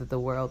way that the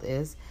world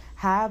is,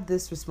 have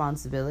this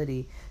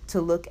responsibility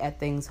to look at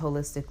things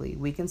holistically.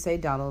 We can say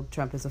Donald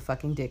Trump is a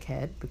fucking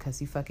dickhead, because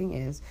he fucking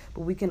is,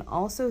 but we can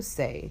also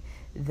say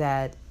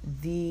that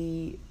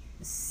the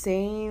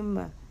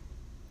same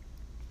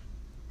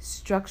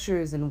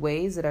structures and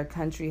ways that our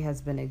country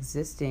has been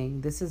existing,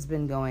 this has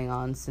been going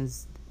on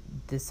since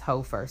this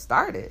hoe first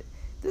started.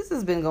 This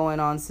has been going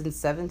on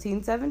since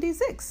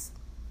 1776.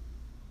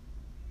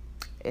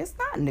 It's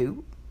not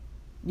new.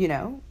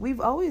 We've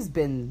always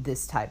been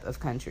this type of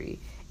country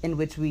in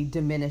which we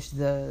diminish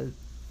the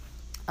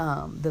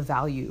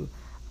value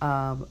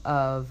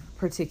of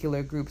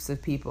particular groups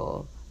of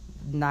people.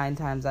 9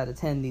 times out of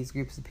 10, these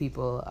groups of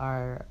people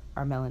are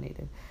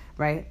melanated,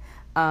 right?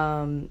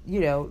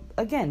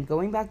 Again,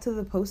 going back to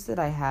the post that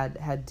I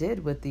had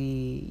did with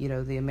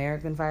the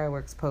American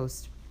fireworks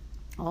post,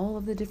 all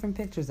of the different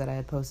pictures that I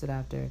had posted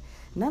after,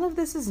 none of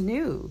this is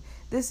new.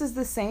 This is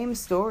the same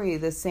story,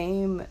 the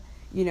same,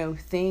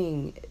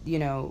 thing,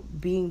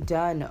 being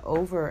done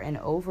over and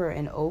over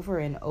and over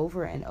and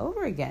over and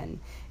over again,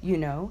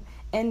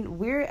 and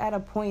we're at a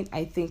point,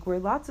 I think, where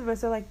lots of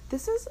us are like,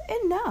 this is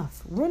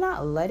enough. We're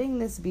not letting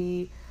this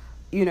be,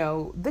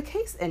 the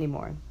case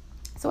anymore.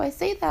 So I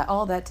say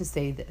all that to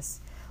say this.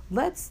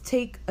 Let's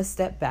take a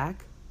step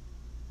back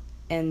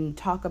and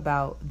talk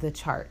about the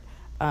chart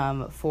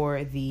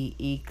for the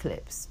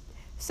eclipse.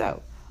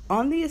 So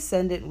on the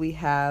ascendant, we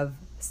have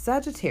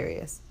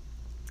Sagittarius.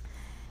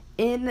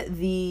 In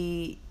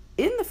the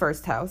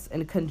first house,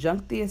 and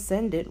conjunct the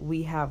ascendant,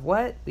 we have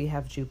what? We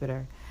have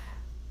Jupiter.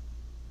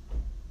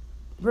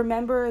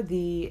 Remember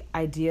the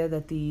idea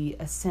that the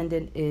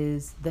ascendant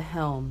is the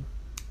helm.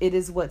 It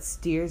is what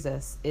steers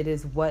us. It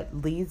is what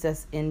leads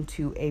us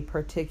into a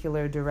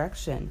particular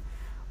direction.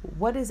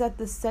 What is at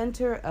the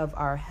center of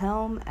our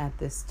helm at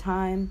this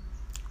time,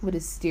 what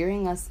is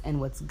steering us and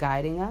what's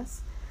guiding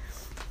us,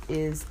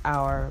 is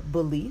our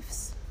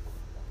beliefs,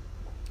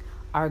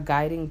 our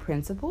guiding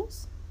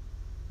principles,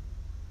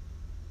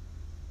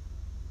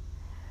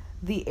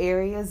 the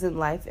areas in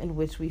life in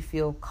which we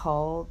feel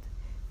called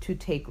to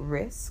take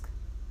risk.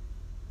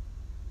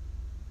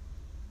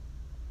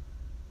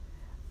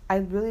 I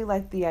really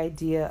like the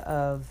idea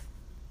of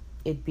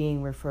it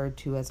being referred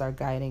to as our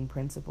guiding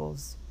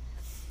principles,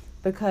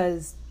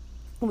 because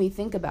when we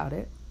think about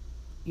it,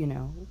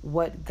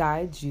 what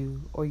guides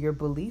you, or your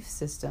belief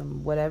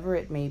system, whatever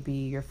it may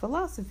be, your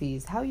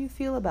philosophies, how you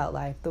feel about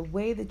life, the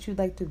way that you'd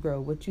like to grow,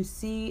 what you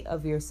see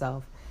of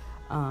yourself,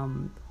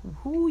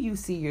 who you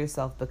see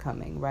yourself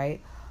becoming,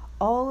 right?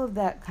 All of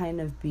that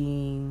kind of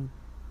being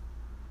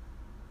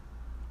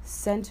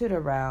centered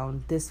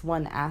around this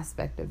one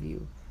aspect of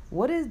you.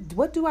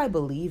 What do I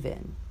believe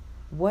in?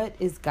 What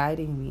is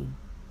guiding me?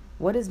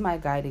 What is my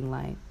guiding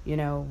light?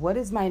 What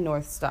is my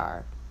North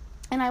Star?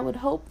 And I would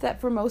hope that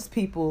for most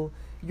people,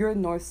 your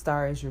North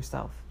Star is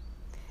yourself.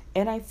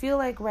 And I feel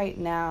like right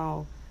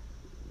now,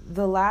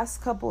 the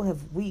last couple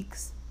of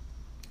weeks,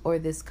 or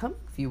this coming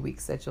few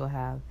weeks that you'll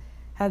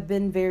have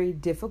been very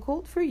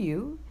difficult for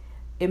you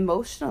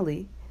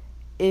emotionally,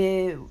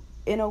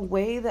 in a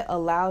way that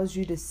allows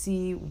you to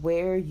see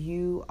where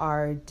you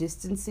are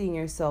distancing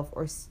yourself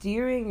or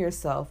steering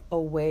yourself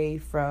away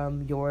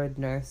from your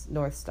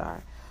North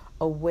Star,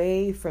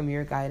 away from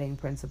your guiding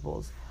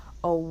principles,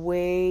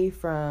 away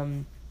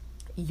from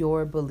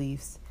your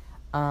beliefs,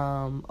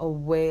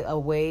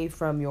 away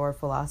from your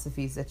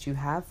philosophies that you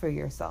have for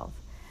yourself.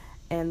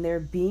 And there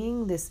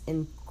being this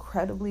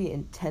incredibly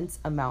intense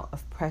amount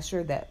of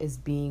pressure that is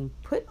being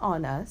put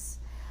on us,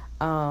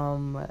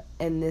 and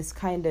this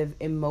kind of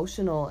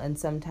emotional and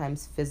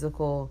sometimes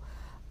physical,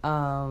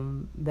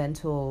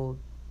 mental,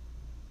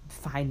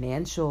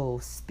 financial,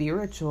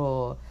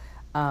 spiritual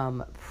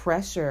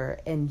pressure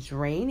and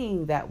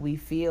draining that we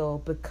feel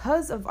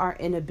because of our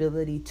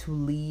inability to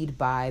lead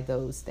by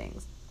those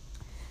things.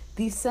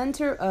 The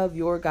center of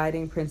your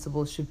guiding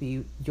principle should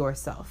be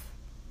yourself.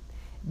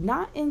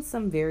 Not in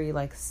some very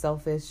like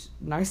selfish,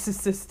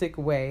 narcissistic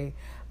way,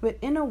 but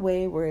in a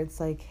way where it's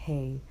like,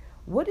 hey,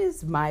 what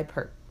is my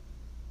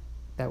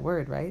that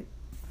word, right?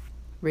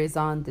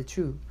 Raison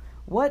d'etre.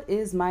 What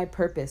is my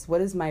purpose?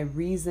 What is my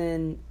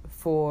reason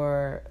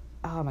for,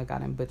 oh my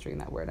God, I'm butchering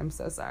that word. I'm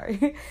so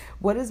sorry.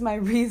 What is my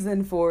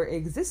reason for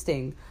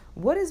existing?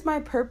 What is my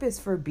purpose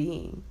for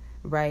being,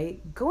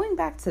 right? Going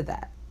back to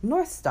that,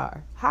 North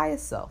Star,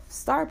 highest self,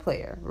 star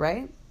player,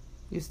 right?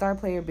 Your star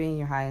player being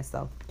your highest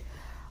self.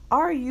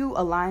 Are you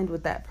aligned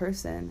with that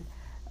person?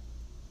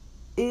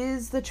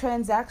 Is the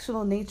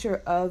transactional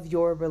nature of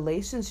your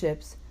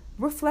relationships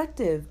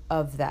reflective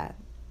of that?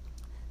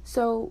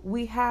 So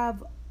we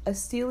have a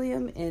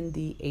stellium in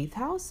the 8th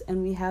house,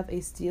 and we have a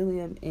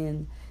stellium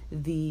in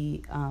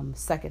the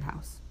 2nd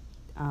house.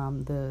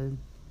 The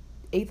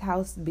 8th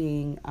house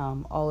being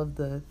all of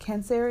the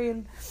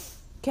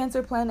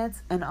Cancer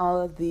planets and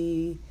all of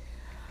the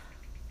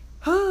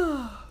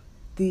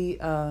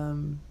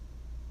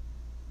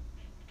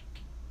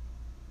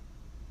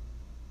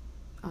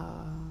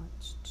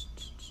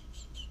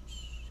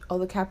all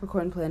the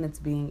Capricorn planets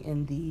being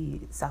in the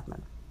South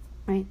Node,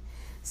 right?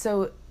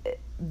 So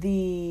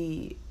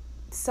the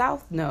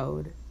South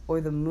Node,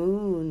 or the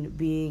moon,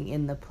 being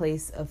in the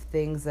place of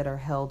things that are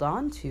held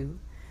on to,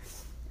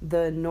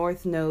 the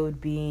North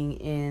Node being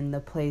in the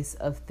place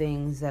of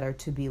things that are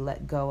to be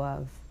let go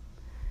of.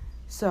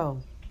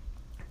 So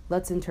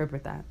let's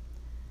interpret that.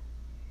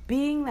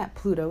 Being that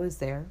Pluto is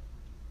there,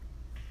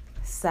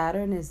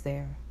 Saturn is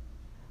there,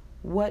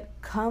 what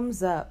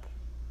comes up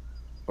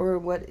or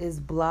what is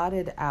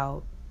blotted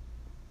out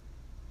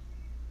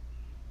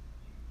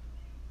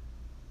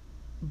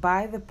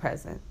by the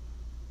present,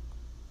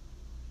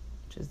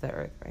 which is the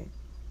earth, right,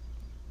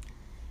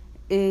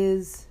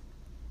 is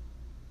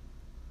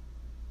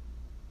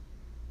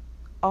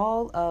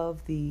all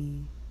of the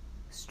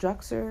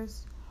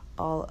structures,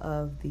 all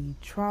of the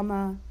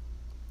trauma,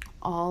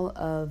 all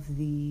of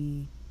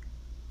the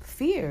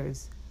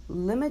fears,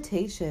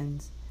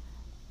 limitations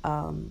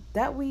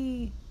that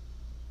we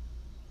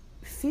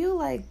feel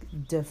like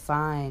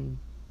define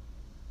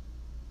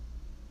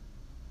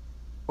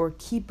or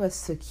keep us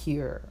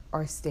secure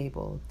or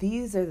stable.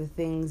 These are the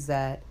things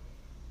that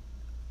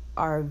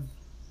are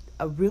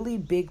a really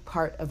big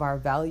part of our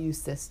value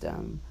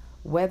system,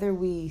 whether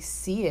we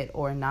see it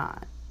or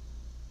not.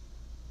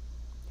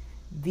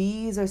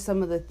 These are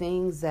some of the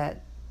things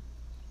that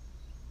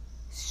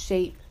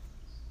shape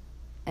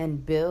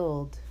and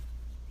build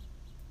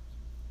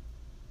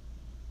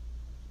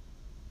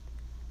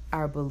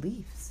our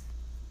beliefs.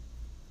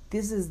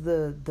 This is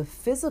the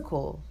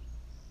physical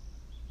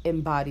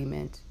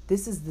embodiment.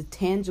 This is the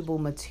tangible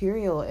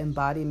material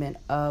embodiment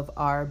of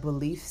our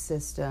belief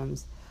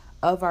systems,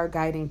 of our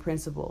guiding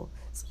principles.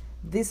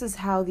 This is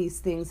how these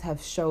things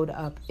have showed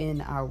up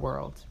in our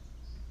world.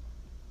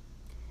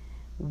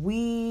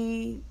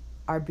 We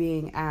are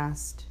being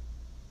asked,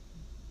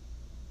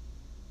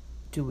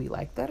 do we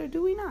like that or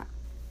do we not?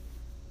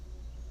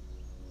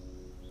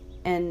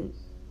 And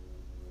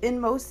in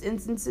most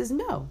instances,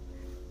 no.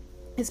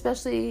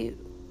 Especially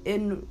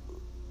in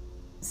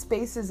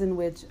spaces in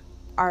which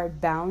our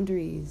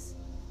boundaries,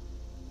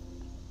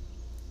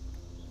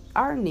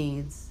 our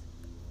needs,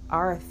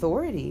 our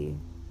authority,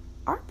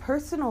 our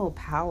personal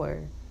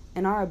power,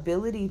 and our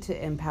ability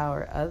to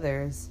empower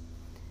others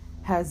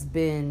has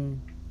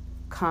been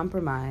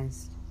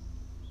compromised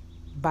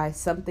by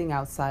something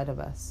outside of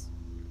us.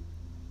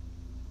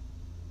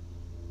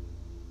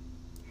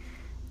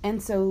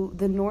 And so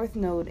the North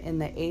Node in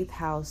the 8th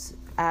house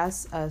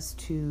asks us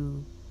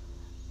to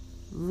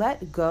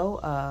let go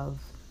of,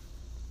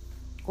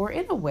 or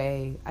in a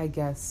way, I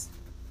guess,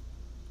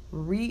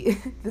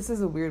 this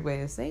is a weird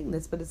way of saying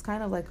this, but it's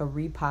kind of like a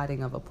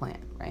repotting of a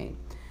plant, right?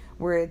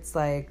 Where it's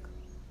like,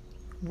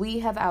 we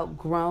have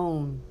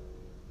outgrown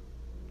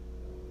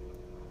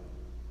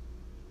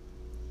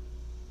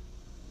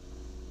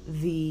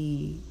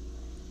the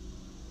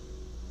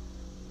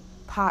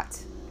pot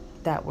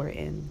that we're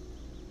in,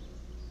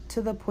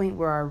 to the point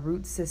where our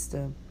root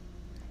system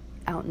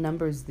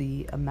outnumbers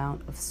the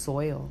amount of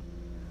soil.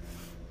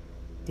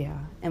 Yeah,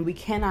 and we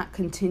cannot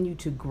continue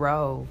to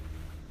grow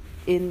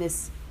in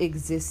this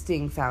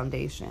existing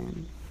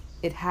foundation.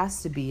 It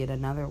has to be in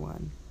another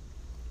one.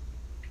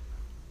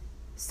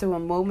 So a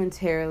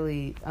moment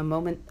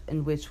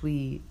in which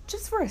we,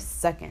 just for a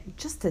second,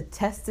 just to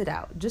test it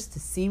out, just to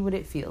see what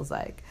it feels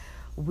like,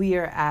 we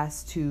are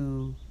asked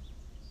to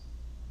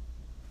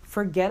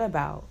forget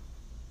about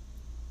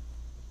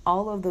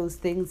all of those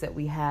things that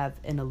we have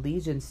an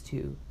allegiance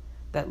to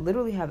that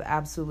literally have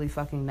absolutely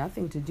fucking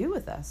nothing to do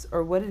with us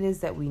or what it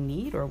is that we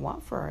need or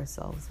want for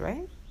ourselves,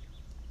 right?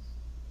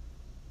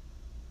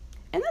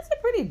 And that's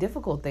a pretty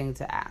difficult thing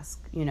to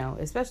ask, you know,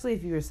 especially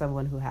if you're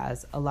someone who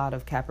has a lot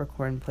of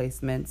Capricorn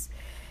placements.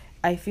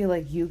 I feel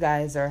like you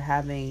guys are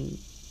having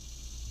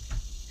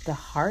the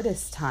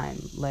hardest time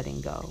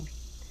letting go.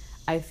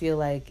 I feel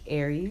like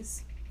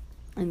Aries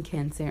and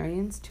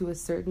Cancerians, to a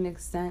certain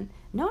extent.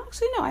 No,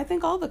 I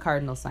think all the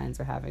cardinal signs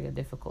are having a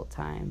difficult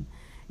time.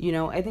 You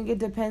know, I think it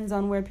depends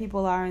on where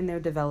people are in their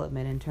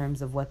development in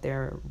terms of what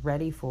they're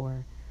ready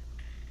for.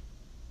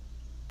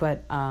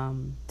 But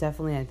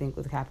definitely, I think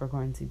with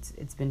Capricorns,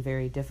 it's been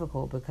very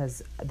difficult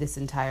because this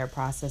entire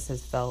process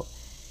has felt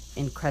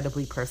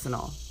incredibly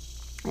personal.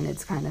 And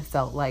it's kind of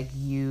felt like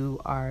you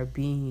are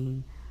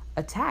being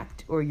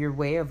attacked, or your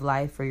way of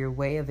life or your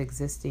way of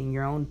existing,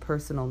 your own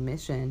personal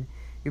mission,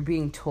 you're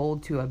being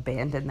told to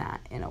abandon that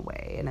in a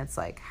way. And it's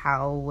like,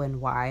 how and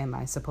why am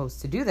I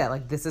supposed to do that?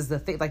 Like, this is the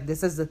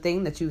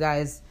thing, that you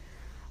guys,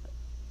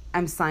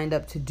 I'm signed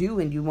up to do,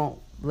 and you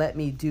won't let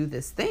me do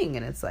this thing.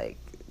 And it's like,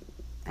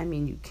 I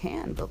mean, you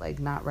can, but like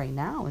not right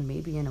now, and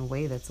maybe in a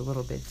way that's a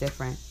little bit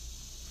different.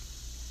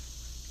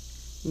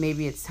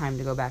 Maybe it's time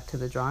to go back to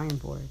the drawing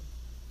board.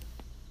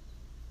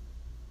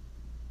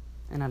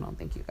 And I don't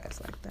think you guys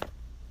like that.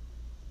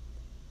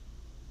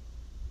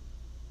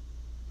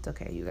 It's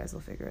okay, you guys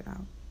will figure it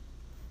out.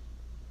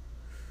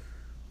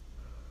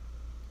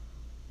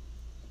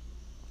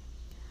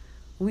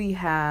 We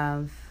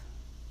have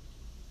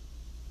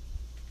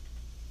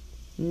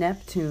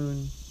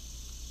Neptune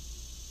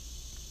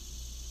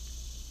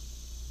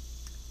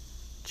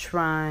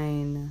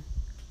trine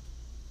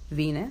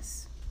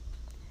Venus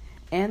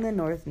and the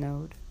North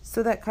Node.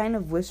 So that kind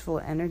of wishful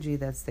energy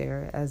that's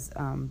there as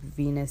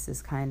Venus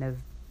is kind of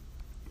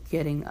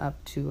getting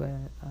up to a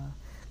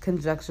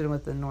conjunction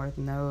with the North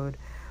Node,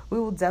 we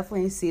will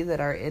definitely see that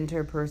our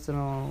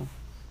interpersonal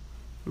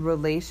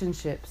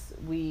relationships,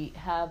 we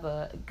have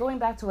going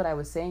back to what I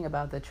was saying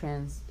about the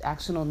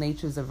transactional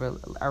natures of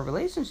our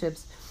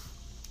relationships,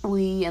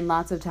 we and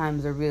lots of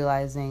times are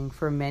realizing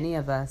for many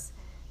of us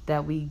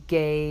that we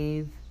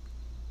gave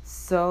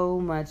so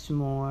much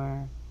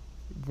more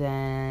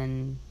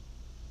than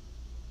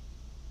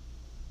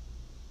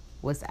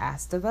was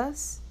asked of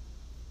us.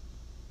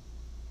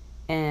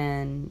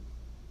 And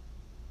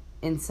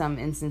in some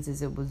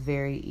instances, it was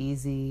very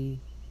easy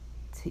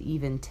to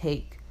even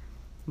take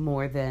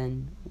more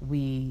than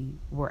we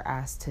were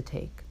asked to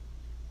take,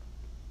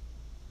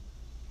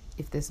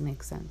 if this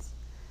makes sense.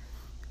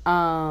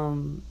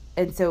 And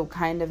so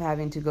kind of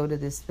having to go to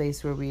this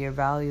space where we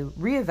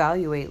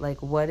reevaluate,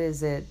 like, what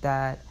is it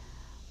that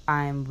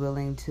I'm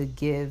willing to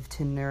give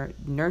to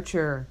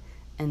nurture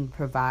and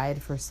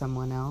provide for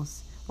someone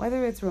else,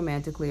 whether it's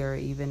romantically or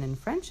even in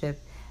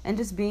friendship, and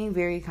just being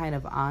very kind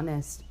of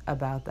honest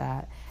about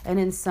that. And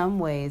in some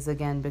ways,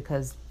 again,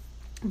 because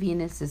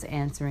Venus is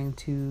answering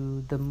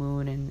to the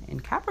moon in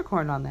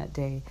Capricorn on that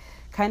day,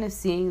 kind of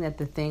seeing that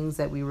the things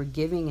that we were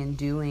giving and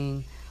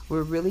doing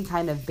were really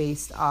kind of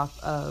based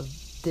off of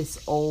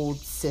this old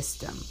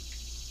system,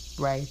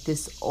 right?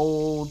 This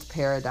old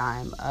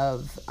paradigm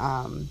of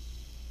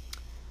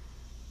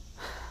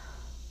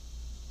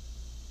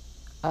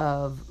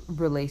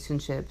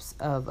relationships,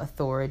 of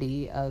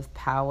authority, of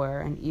power,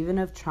 and even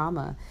of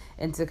trauma.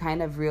 And to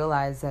kind of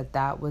realize that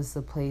that was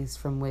the place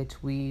from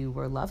which we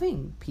were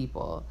loving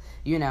people,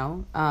 you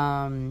know,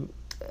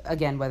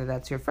 again, whether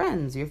that's your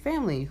friends, your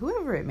family,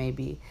 whoever it may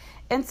be.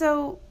 And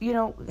so, you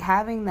know,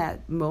 having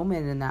that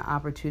moment and that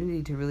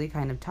opportunity to really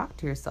kind of talk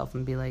to yourself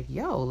and be like,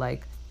 yo,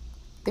 like,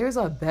 there's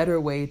a better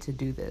way to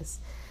do this.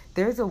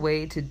 There's a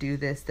way to do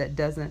this that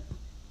doesn't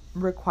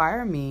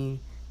require me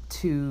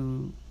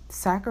to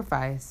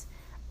sacrifice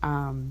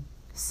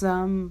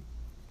some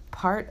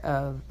part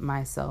of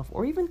myself,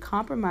 or even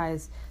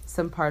compromise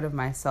some part of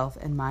myself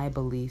and my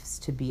beliefs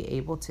to be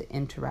able to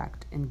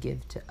interact and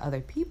give to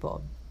other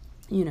people.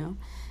 You know,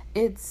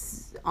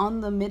 it's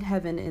on the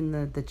midheaven in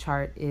the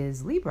chart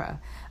is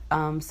Libra.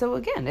 So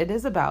again, it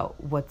is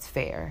about what's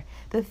fair.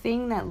 The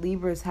thing that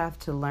Libras have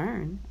to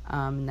learn,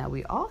 that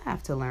we all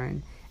have to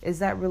learn, is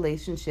that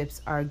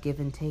relationships are give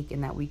and take,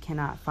 and that we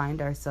cannot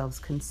find ourselves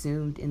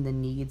consumed in the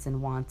needs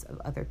and wants of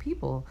other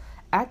people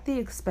at the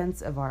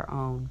expense of our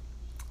own.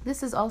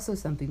 This is also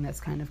something that's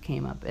kind of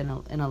came up in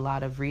a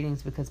lot of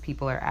readings, because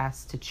people are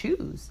asked to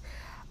choose.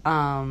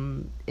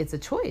 It's a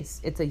choice.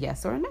 It's a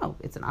yes or a no.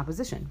 It's an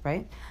opposition,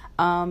 right?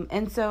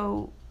 And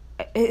so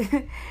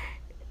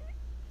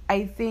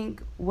I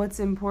think what's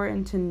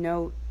important to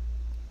note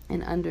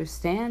and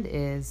understand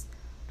is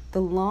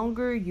the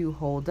longer you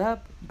hold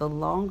up, the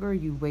longer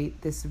you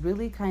wait, this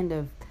really kind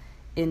of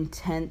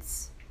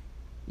intense,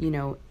 you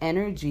know,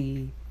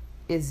 energy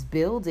is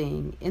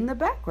building in the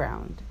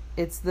background.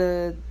 It's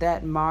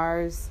that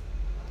Mars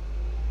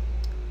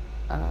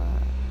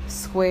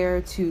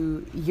square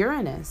to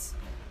Uranus,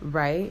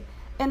 right?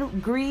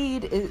 And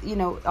greed is,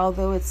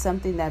 although it's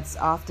something that's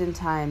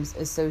oftentimes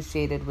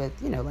associated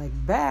with, like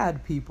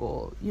bad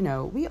people,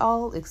 we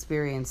all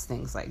experience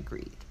things like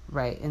greed,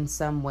 right? In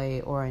some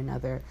way or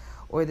another,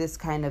 or this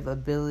kind of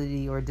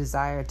ability or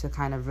desire to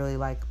kind of really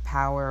like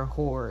power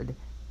hoard,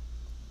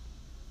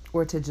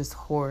 or to just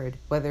hoard,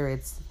 whether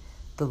it's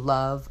the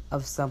love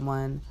of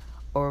someone,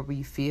 or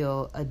we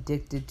feel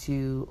addicted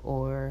to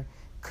or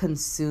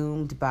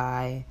consumed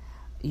by,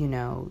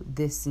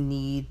 this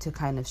need to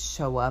kind of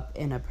show up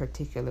in a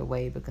particular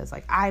way because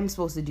like I'm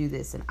supposed to do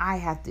this and I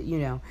have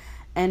to,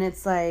 and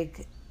it's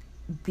like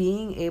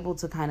being able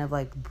to kind of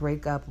like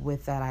break up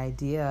with that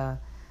idea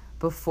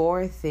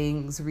before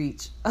things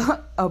reach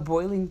a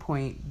boiling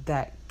point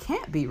that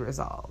can't be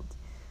resolved.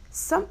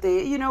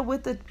 Something,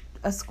 with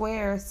a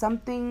square,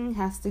 something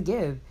has to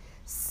give.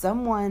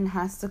 Someone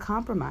has to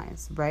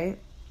compromise, right?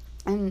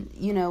 And,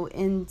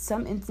 in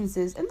some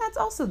instances, and that's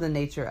also the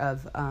nature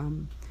of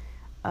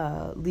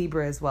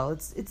Libra as well,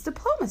 it's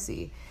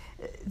diplomacy.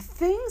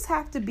 Things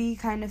have to be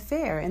kind of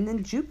fair. And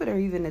then Jupiter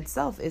even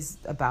itself is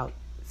about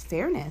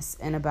fairness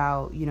and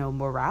about,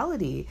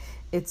 morality.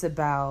 It's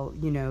about,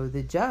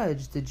 the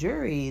judge, the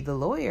jury, the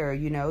lawyer.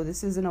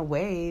 This is in a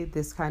way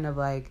this kind of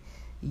like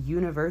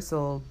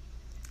universal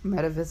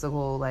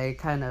metaphysical like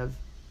kind of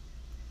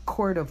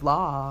court of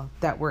law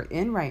that we're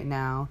in right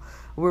now,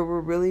 where we're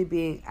really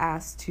being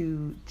asked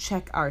to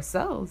check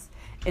ourselves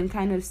and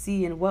kind of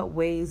see in what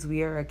ways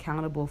we are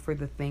accountable for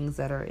the things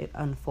that are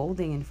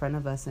unfolding in front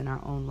of us in our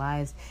own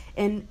lives,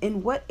 and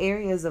in what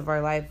areas of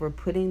our life we're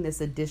putting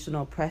this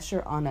additional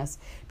pressure on us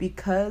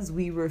because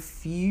we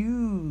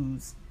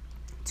refuse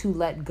to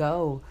let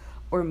go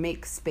or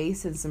make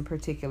space in some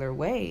particular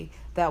way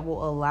that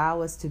will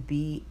allow us to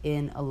be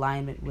in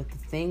alignment with the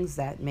things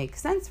that make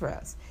sense for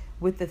us,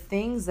 with the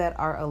things that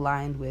are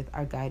aligned with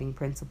our guiding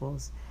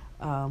principles,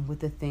 with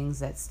the things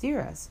that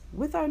steer us,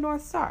 with our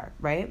North Star,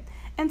 right?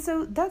 And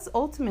so that's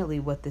ultimately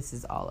what this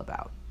is all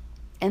about.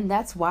 And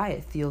that's why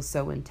it feels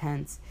so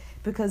intense,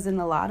 because in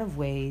a lot of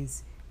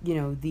ways,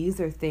 these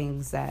are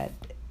things that,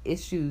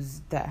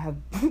 issues that have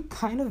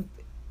kind of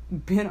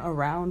been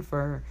around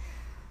for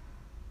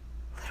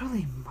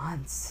literally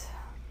months,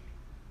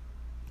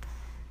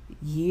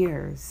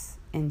 years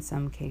in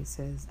some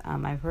cases.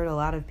 I've heard a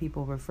lot of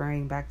people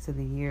referring back to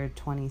the year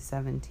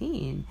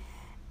 2017.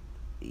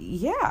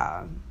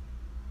 Yeah.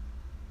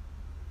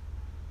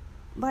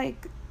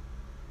 Like,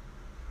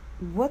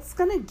 what's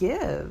gonna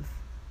give?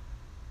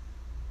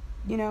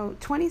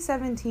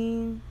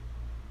 2017,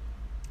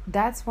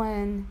 that's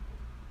when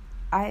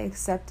I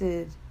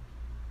accepted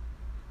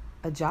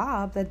a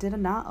job that did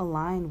not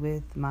align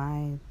with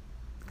my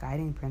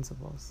guiding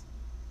principles.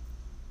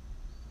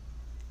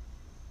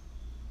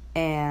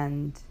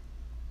 And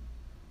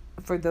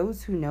for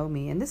those who know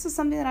me, and this is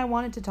something that I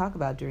wanted to talk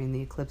about during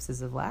the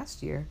eclipses of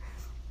last year,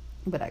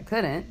 but I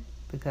couldn't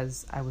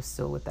because I was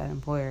still with that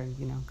employer.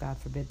 God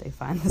forbid they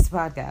find this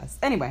podcast.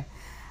 Anyway,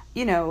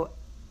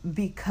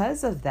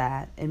 because of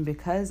that, and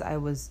because I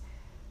was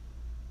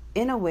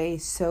in a way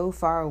so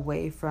far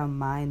away from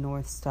my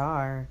North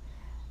Star,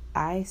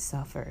 I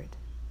suffered.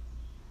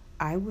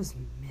 I was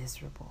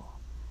miserable.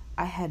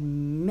 I had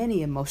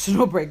many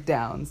emotional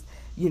breakdowns,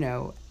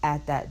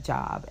 at that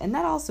job. And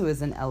that also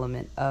is an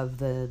element of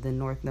the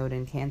North Node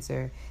in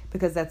Cancer,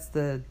 because that's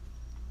the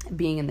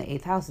being in the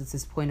 8th house. It's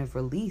this point of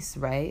release,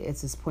 right?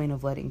 It's this point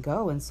of letting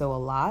go. And so a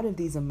lot of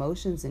these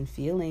emotions and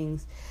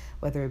feelings,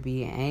 whether it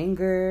be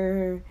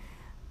anger,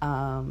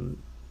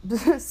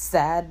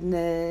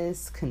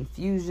 sadness,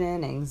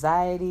 confusion,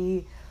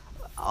 anxiety,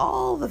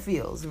 all the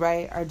feels,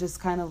 right, are just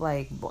kind of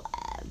like blah,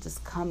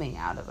 just coming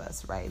out of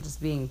us, right?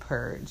 Just being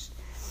purged.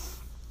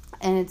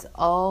 And it's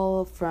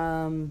all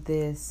from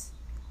this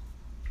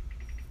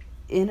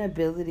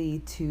inability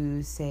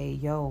to say,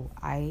 yo,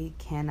 I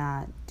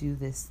cannot do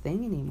this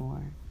thing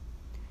anymore.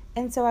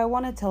 And so I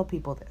want to tell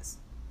people this,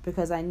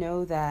 because I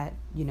know that,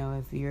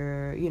 if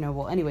you're,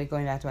 anyway,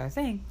 going back to what I was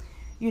saying,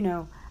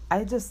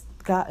 I just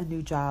got a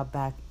new job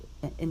back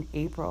in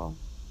April.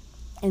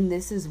 And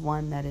this is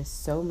one that is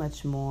so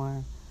much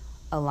more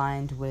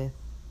aligned with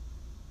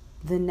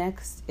the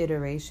next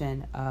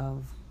iteration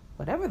of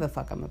whatever the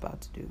fuck I'm about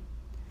to do.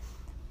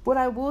 What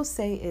I will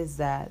say is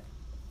that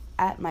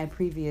at my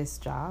previous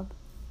job,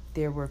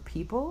 there were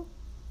people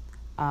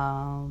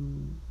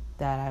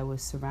that I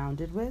was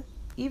surrounded with,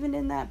 even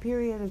in that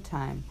period of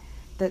time,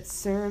 that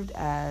served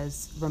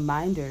as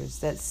reminders,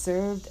 that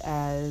served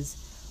as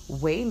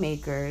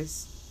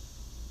waymakers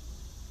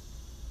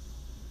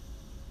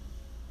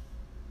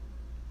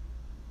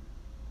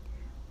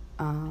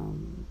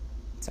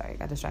sorry, I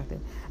got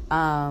distracted.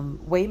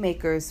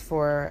 Waymakers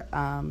for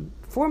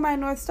my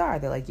North Star.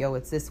 They're like, yo,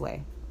 it's this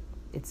way.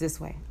 It's this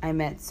way. I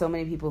met so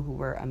many people who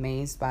were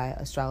amazed by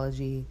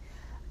astrology.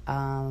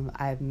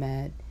 I've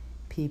met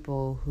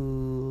people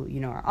who,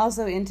 are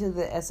also into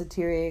the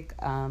esoteric.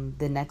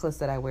 The necklace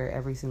that I wear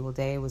every single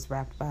day was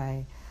wrapped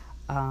by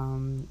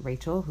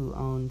Rachel, who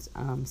owns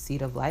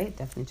Seed of Light.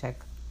 Definitely check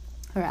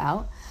her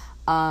out.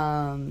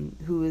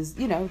 Who is,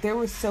 there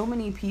were so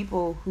many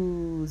people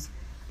whose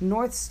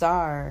North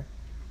Star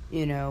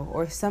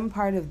or some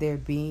part of their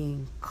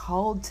being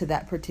called to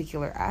that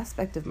particular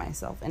aspect of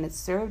myself. And it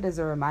served as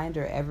a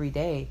reminder every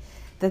day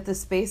that the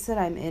space that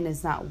I'm in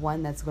is not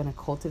one that's going to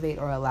cultivate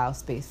or allow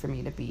space for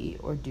me to be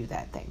or do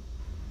that thing,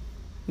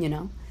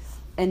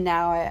 And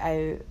now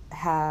I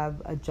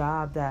have a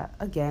job that,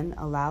 again,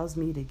 allows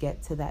me to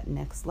get to that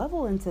next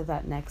level, into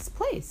that next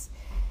place.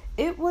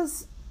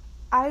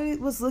 I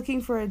was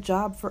looking for a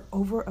job for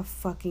over a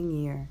fucking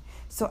year.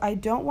 So I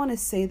don't want to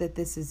say that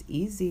this is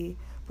easy,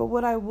 but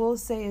what I will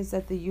say is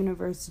that the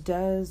universe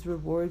does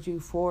reward you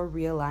for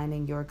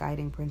realigning your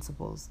guiding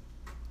principles.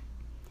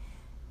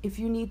 If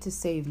you need to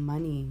save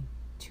money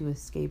to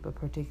escape a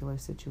particular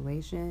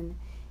situation,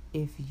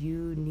 if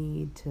you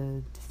need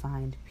to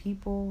find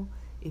people,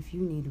 if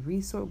you need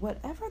resource,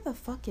 whatever the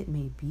fuck it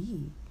may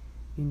be,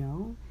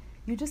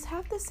 you just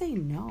have to say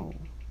no.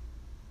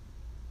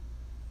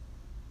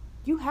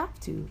 You have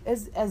to,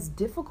 as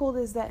difficult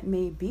as that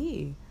may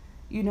be.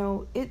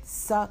 It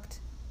sucked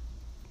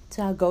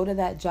to go to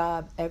that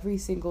job every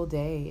single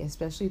day,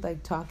 especially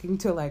like talking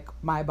to like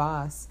my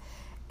boss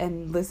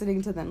and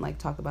listening to them like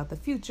talk about the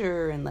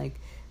future and like,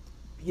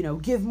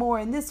 give more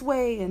in this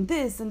way and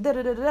this and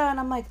da-da-da-da. And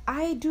I'm like,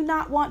 I do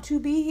not want to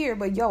be here.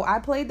 But I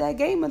played that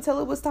game until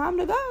it was time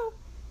to go.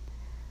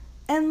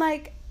 And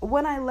like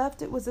when I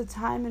left, it was a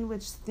time in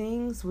which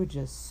things were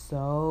just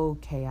so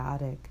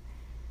chaotic.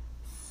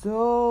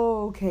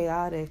 And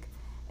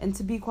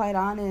to be quite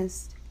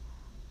honest,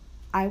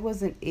 I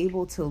wasn't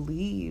able to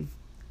leave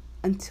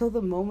until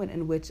the moment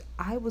in which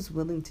I was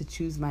willing to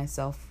choose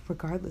myself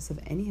regardless of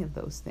any of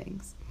those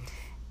things.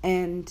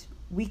 And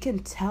we can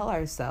tell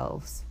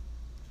ourselves,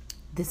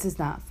 this is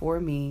not for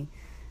me.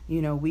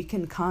 We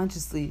can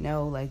consciously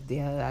know, like,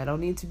 yeah, I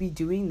don't need to be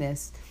doing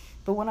this.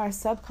 But when our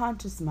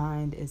subconscious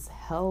mind is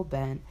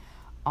hell-bent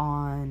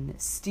on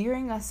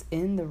steering us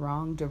in the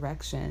wrong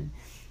direction,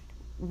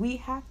 we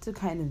have to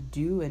kind of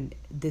do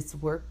this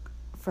work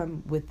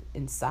from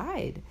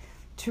inside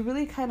to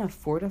really kind of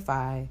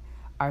fortify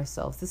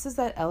ourselves. This is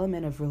that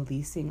element of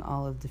releasing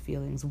all of the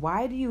feelings.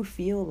 Why do you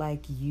feel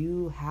like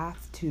you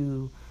have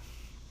to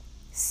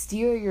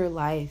steer your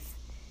life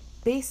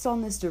based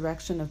on this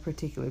direction of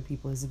particular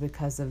people? Is it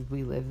because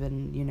we live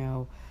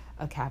in,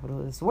 a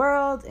capitalist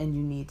world and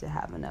you need to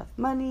have enough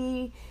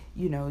money?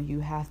 You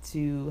have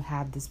to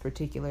have this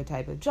particular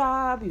type of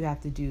job. You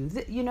have to do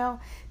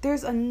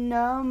there's a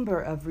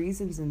number of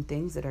reasons and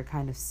things that are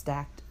kind of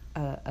stacked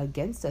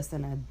against us,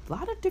 and a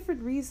lot of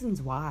different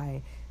reasons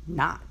why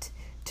not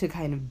to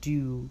kind of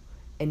do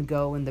and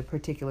go in the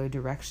particular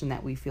direction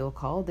that we feel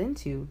called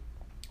into.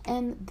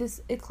 And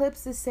this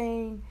eclipse is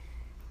saying,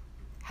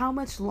 how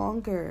much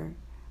longer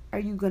are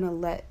you going to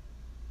let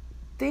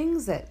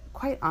things that,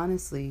 quite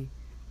honestly,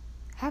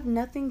 have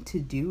nothing to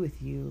do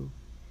with you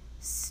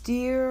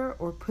steer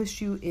or push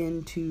you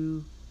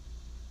into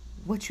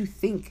what you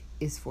think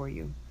is for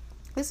you?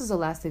 This is the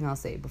last thing I'll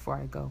say before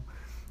I go.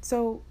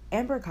 So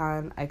Amber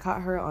Khan, I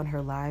caught her on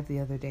her live the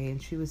other day,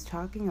 and she was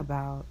talking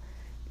about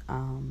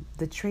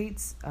the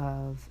traits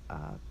of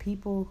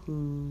people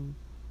who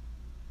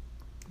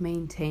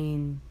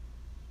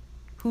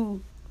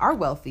are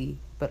wealthy,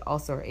 but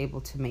also are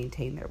able to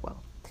maintain their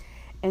wealth.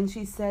 And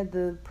she said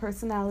the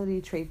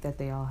personality trait that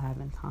they all have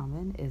in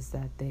common is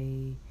that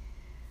they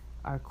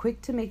are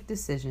quick to make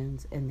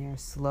decisions and they're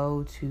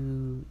slow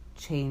to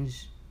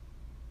change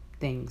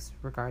things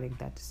regarding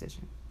that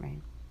decision,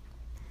 right?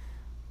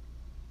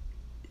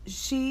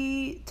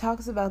 She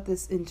talks about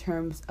this in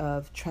terms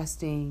of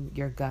trusting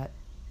your gut,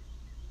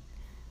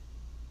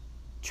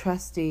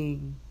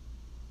 trusting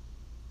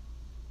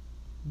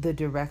the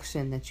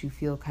direction that you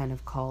feel kind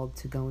of called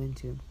to go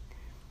into.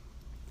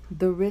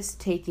 The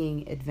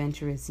risk-taking,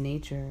 adventurous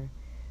nature,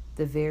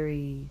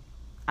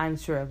 I'm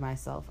sure of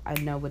myself, I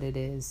know what it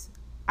is,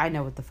 I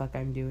know what the fuck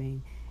I'm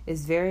doing,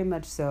 is very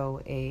much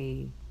so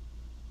a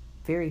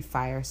very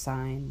fire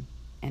sign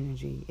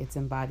energy. It's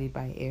embodied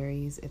by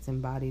Aries, it's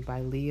embodied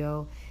by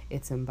Leo,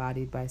 it's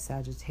embodied by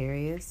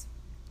Sagittarius.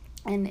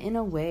 And in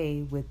a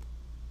way, with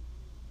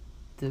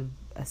the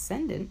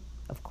ascendant,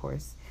 of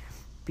course,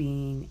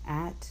 being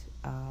at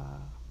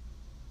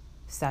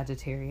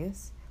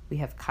Sagittarius, we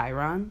have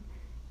Chiron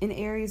in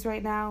Aries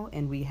right now,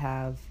 and we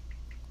have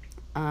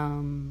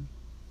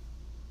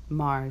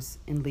Mars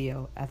in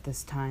Leo at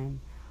this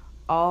time.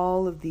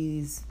 All of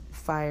these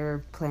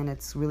fire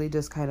planets really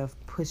just kind of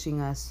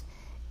pushing us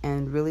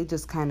and really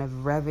just kind of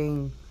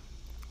revving,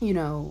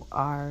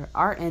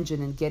 our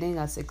engine and getting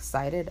us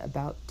excited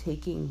about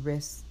taking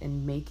risks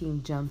and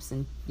making jumps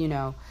and,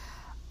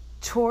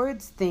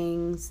 towards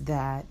things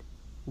that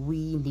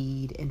we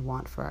need and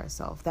want for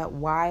ourselves. That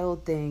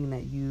wild thing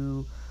that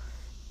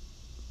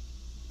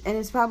and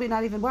it's probably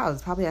not even wild,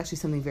 it's probably actually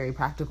something very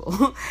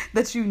practical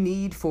that you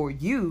need for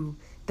you,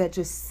 that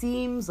just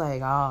seems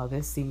like, oh,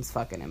 this seems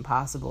fucking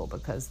impossible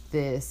because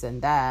this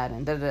and that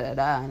and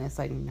da-da-da-da. And it's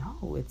like,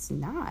 no, it's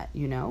not,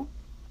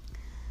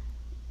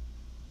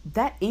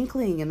 That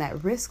inkling and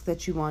that risk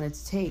that you wanted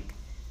to take,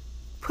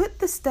 put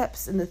the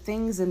steps and the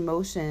things in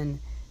motion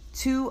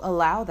to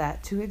allow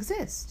that to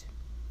exist.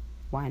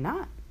 Why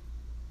not?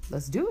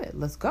 let's do it.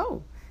 Let's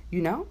go.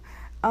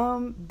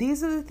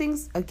 These are the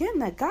things, again,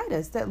 that guide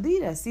us, that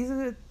lead us. These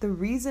are the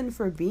reason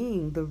for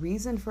being, the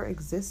reason for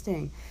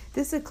existing.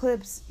 This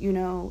eclipse,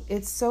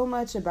 it's so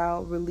much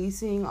about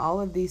releasing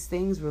all of these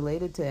things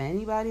related to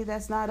anybody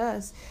that's not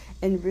us,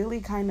 and really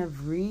kind of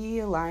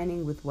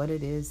realigning with what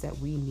it is that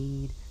we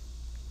need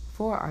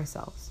for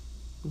ourselves.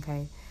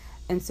 Okay?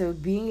 And so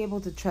being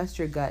able to trust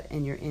your gut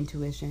and your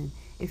intuition.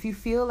 If you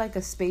feel like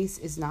a space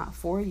is not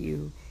for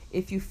you,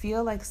 if you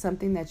feel like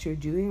something that you're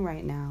doing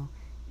right now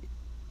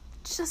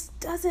just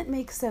doesn't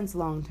make sense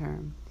long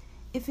term,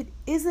 if it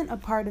isn't a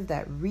part of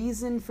that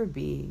reason for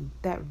being,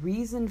 that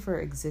reason for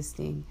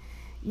existing,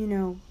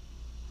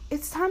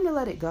 it's time to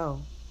let it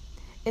go.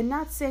 And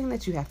not saying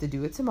that you have to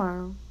do it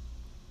tomorrow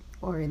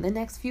or in the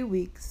next few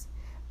weeks,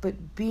 but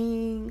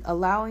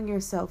allowing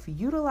yourself,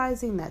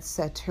 utilizing that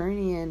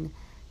Saturnian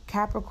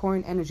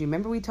Capricorn energy.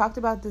 Remember, we talked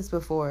about this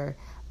before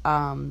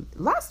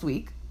last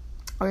week,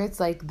 where it's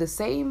like the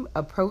same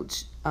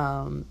approach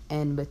and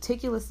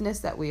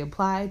meticulousness that we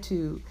apply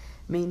to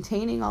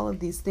maintaining all of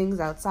these things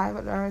outside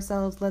of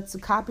ourselves. Let's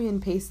copy and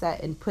paste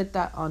that and put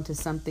that onto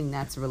something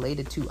that's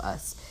related to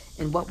us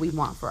and what we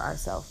want for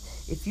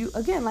ourselves. If you,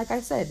 again, like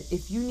I said,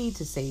 if you need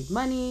to save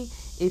money,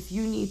 if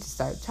you need to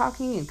start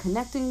talking and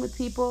connecting with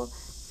people,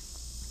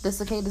 the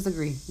cicadas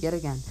agree yet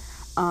again.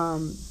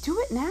 Do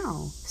it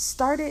now.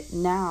 Start it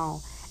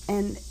now.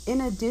 And in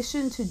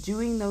addition to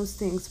doing those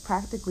things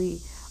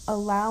practically,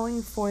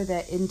 allowing for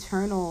that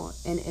internal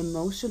and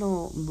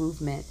emotional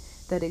movement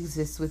that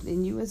exists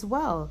within you as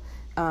well,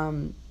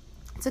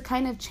 to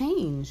kind of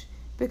change.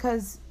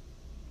 Because,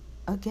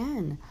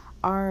 again,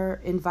 our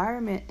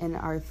environment and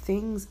our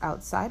things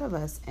outside of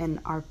us and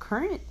our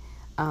current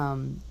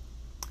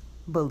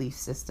belief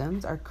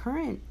systems, our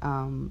current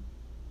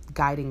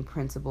guiding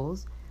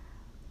principles,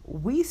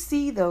 we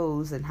see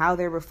those and how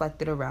they're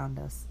reflected around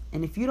us.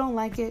 And if you don't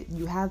like it,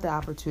 you have the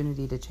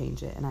opportunity to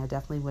change it. And I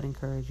definitely would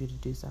encourage you to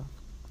do so.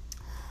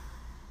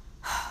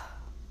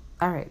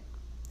 All right.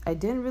 I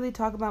didn't really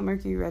talk about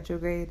Mercury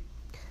retrograde.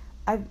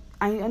 I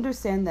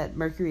understand that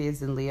Mercury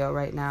is in Leo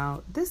right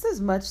now. This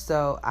is much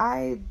so,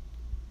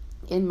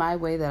 in my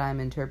way that I'm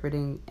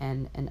interpreting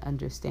and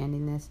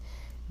understanding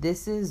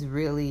this is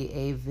really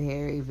a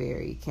very,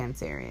 very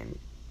Cancerian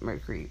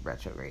Mercury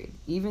retrograde.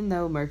 Even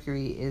though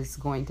Mercury is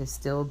going to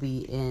still be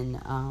in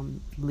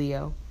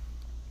Leo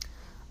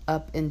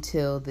up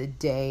until the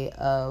day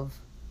of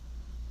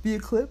the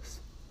eclipse,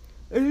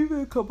 and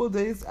even a couple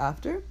days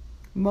after,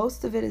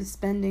 most of it is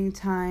spending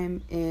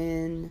time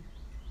in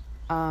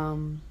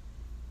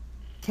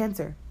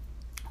Cancer.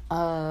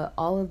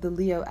 All of the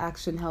Leo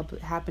action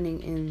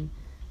happening in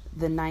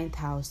the 9th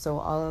house. So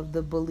all of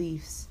the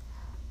beliefs,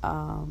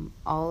 all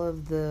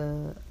of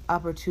the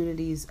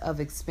opportunities of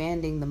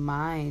expanding the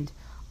mind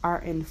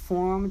are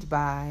informed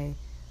by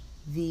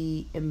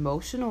the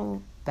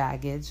emotional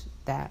baggage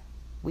that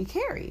we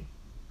carry,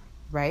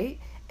 right?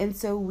 And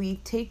so we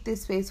take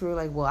this space where we're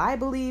like, well, I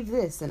believe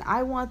this and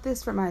I want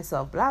this for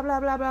myself, blah, blah,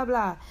 blah, blah,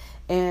 blah.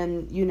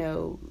 And,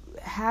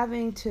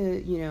 having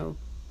to,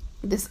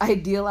 this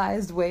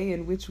idealized way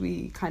in which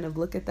we kind of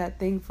look at that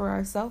thing for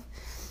ourselves,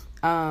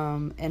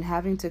 and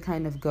having to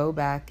kind of go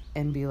back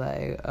and be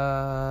like,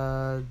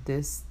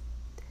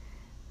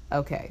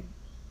 okay,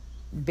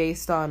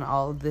 based on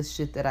all of this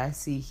shit that I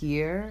see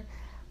here,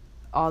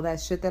 all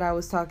that shit that I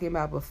was talking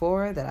about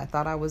before that I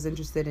thought I was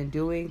interested in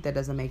doing, that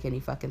doesn't make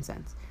any fucking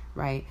sense,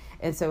 right?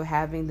 And so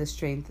having the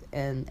strength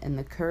and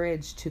the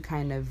courage to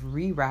kind of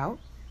reroute,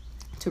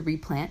 to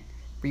replant,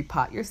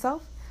 repot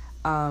yourself,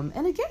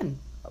 and again,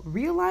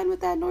 realign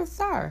with that North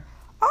Star.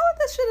 All of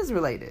this shit is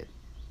related.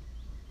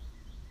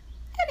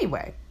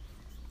 Anyway,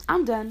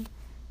 I'm done.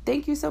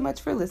 Thank you so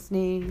much for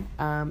listening.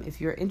 If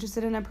you're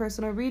interested in a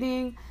personal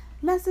reading,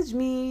 message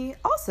me.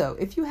 Also,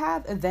 if you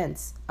have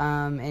events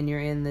and you're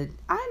in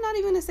I'm not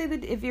even going to say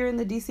that if you're in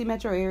the DC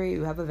metro area,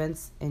 you have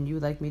events and you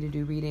would like me to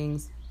do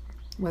readings,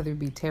 whether it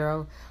be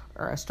tarot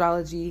or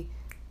astrology,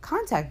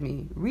 contact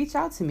me. Reach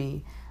out to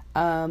me.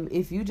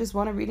 If you just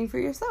want a reading for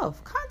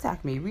yourself,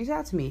 contact me, reach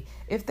out to me.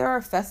 If there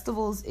are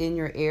festivals in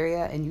your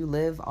area and you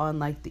live on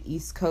like the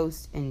East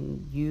Coast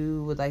and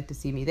you would like to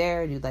see me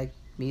there and you'd like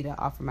me to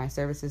offer my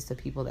services to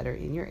people that are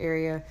in your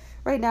area,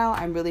 right now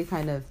I'm really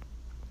kind of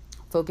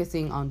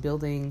focusing on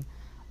building,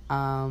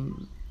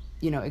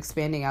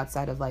 expanding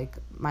outside of like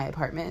my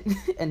apartment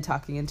and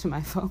talking into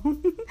my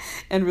phone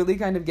and really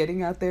kind of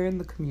getting out there in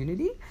the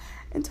community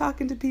and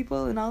talking to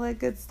people and all that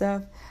good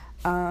stuff.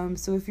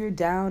 So if you're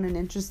down and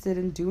interested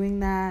in doing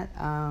that,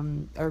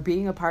 or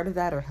being a part of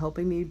that, or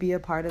helping me be a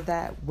part of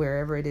that,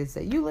 wherever it is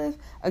that you live,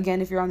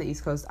 again, if you're on the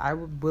East Coast,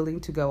 I'm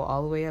willing to go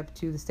all the way up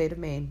to the state of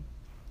Maine.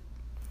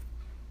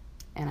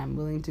 And I'm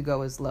willing to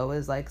go as low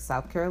as like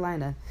South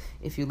Carolina.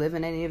 If you live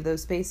in any of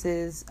those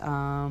spaces,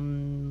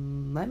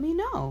 let me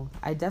know.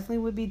 I definitely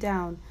would be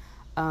down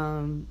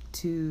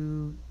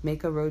to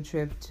make a road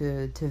trip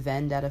to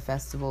vend at a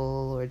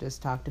festival or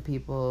just talk to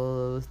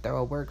people, throw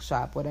a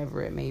workshop,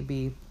 whatever it may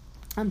be.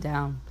 I'm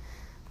down.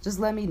 Just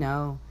let me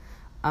know.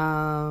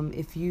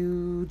 If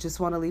you just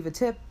want to leave a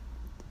tip,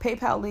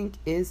 PayPal link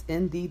is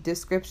in the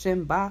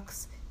description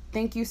box.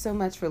 Thank you so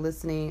much for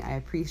listening. I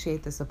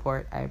appreciate the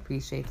support. I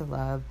appreciate the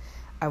love.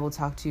 I will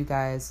talk to you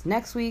guys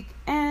next week,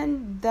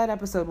 and that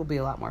episode will be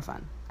a lot more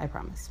fun. I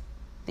promise.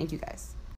 Thank you guys.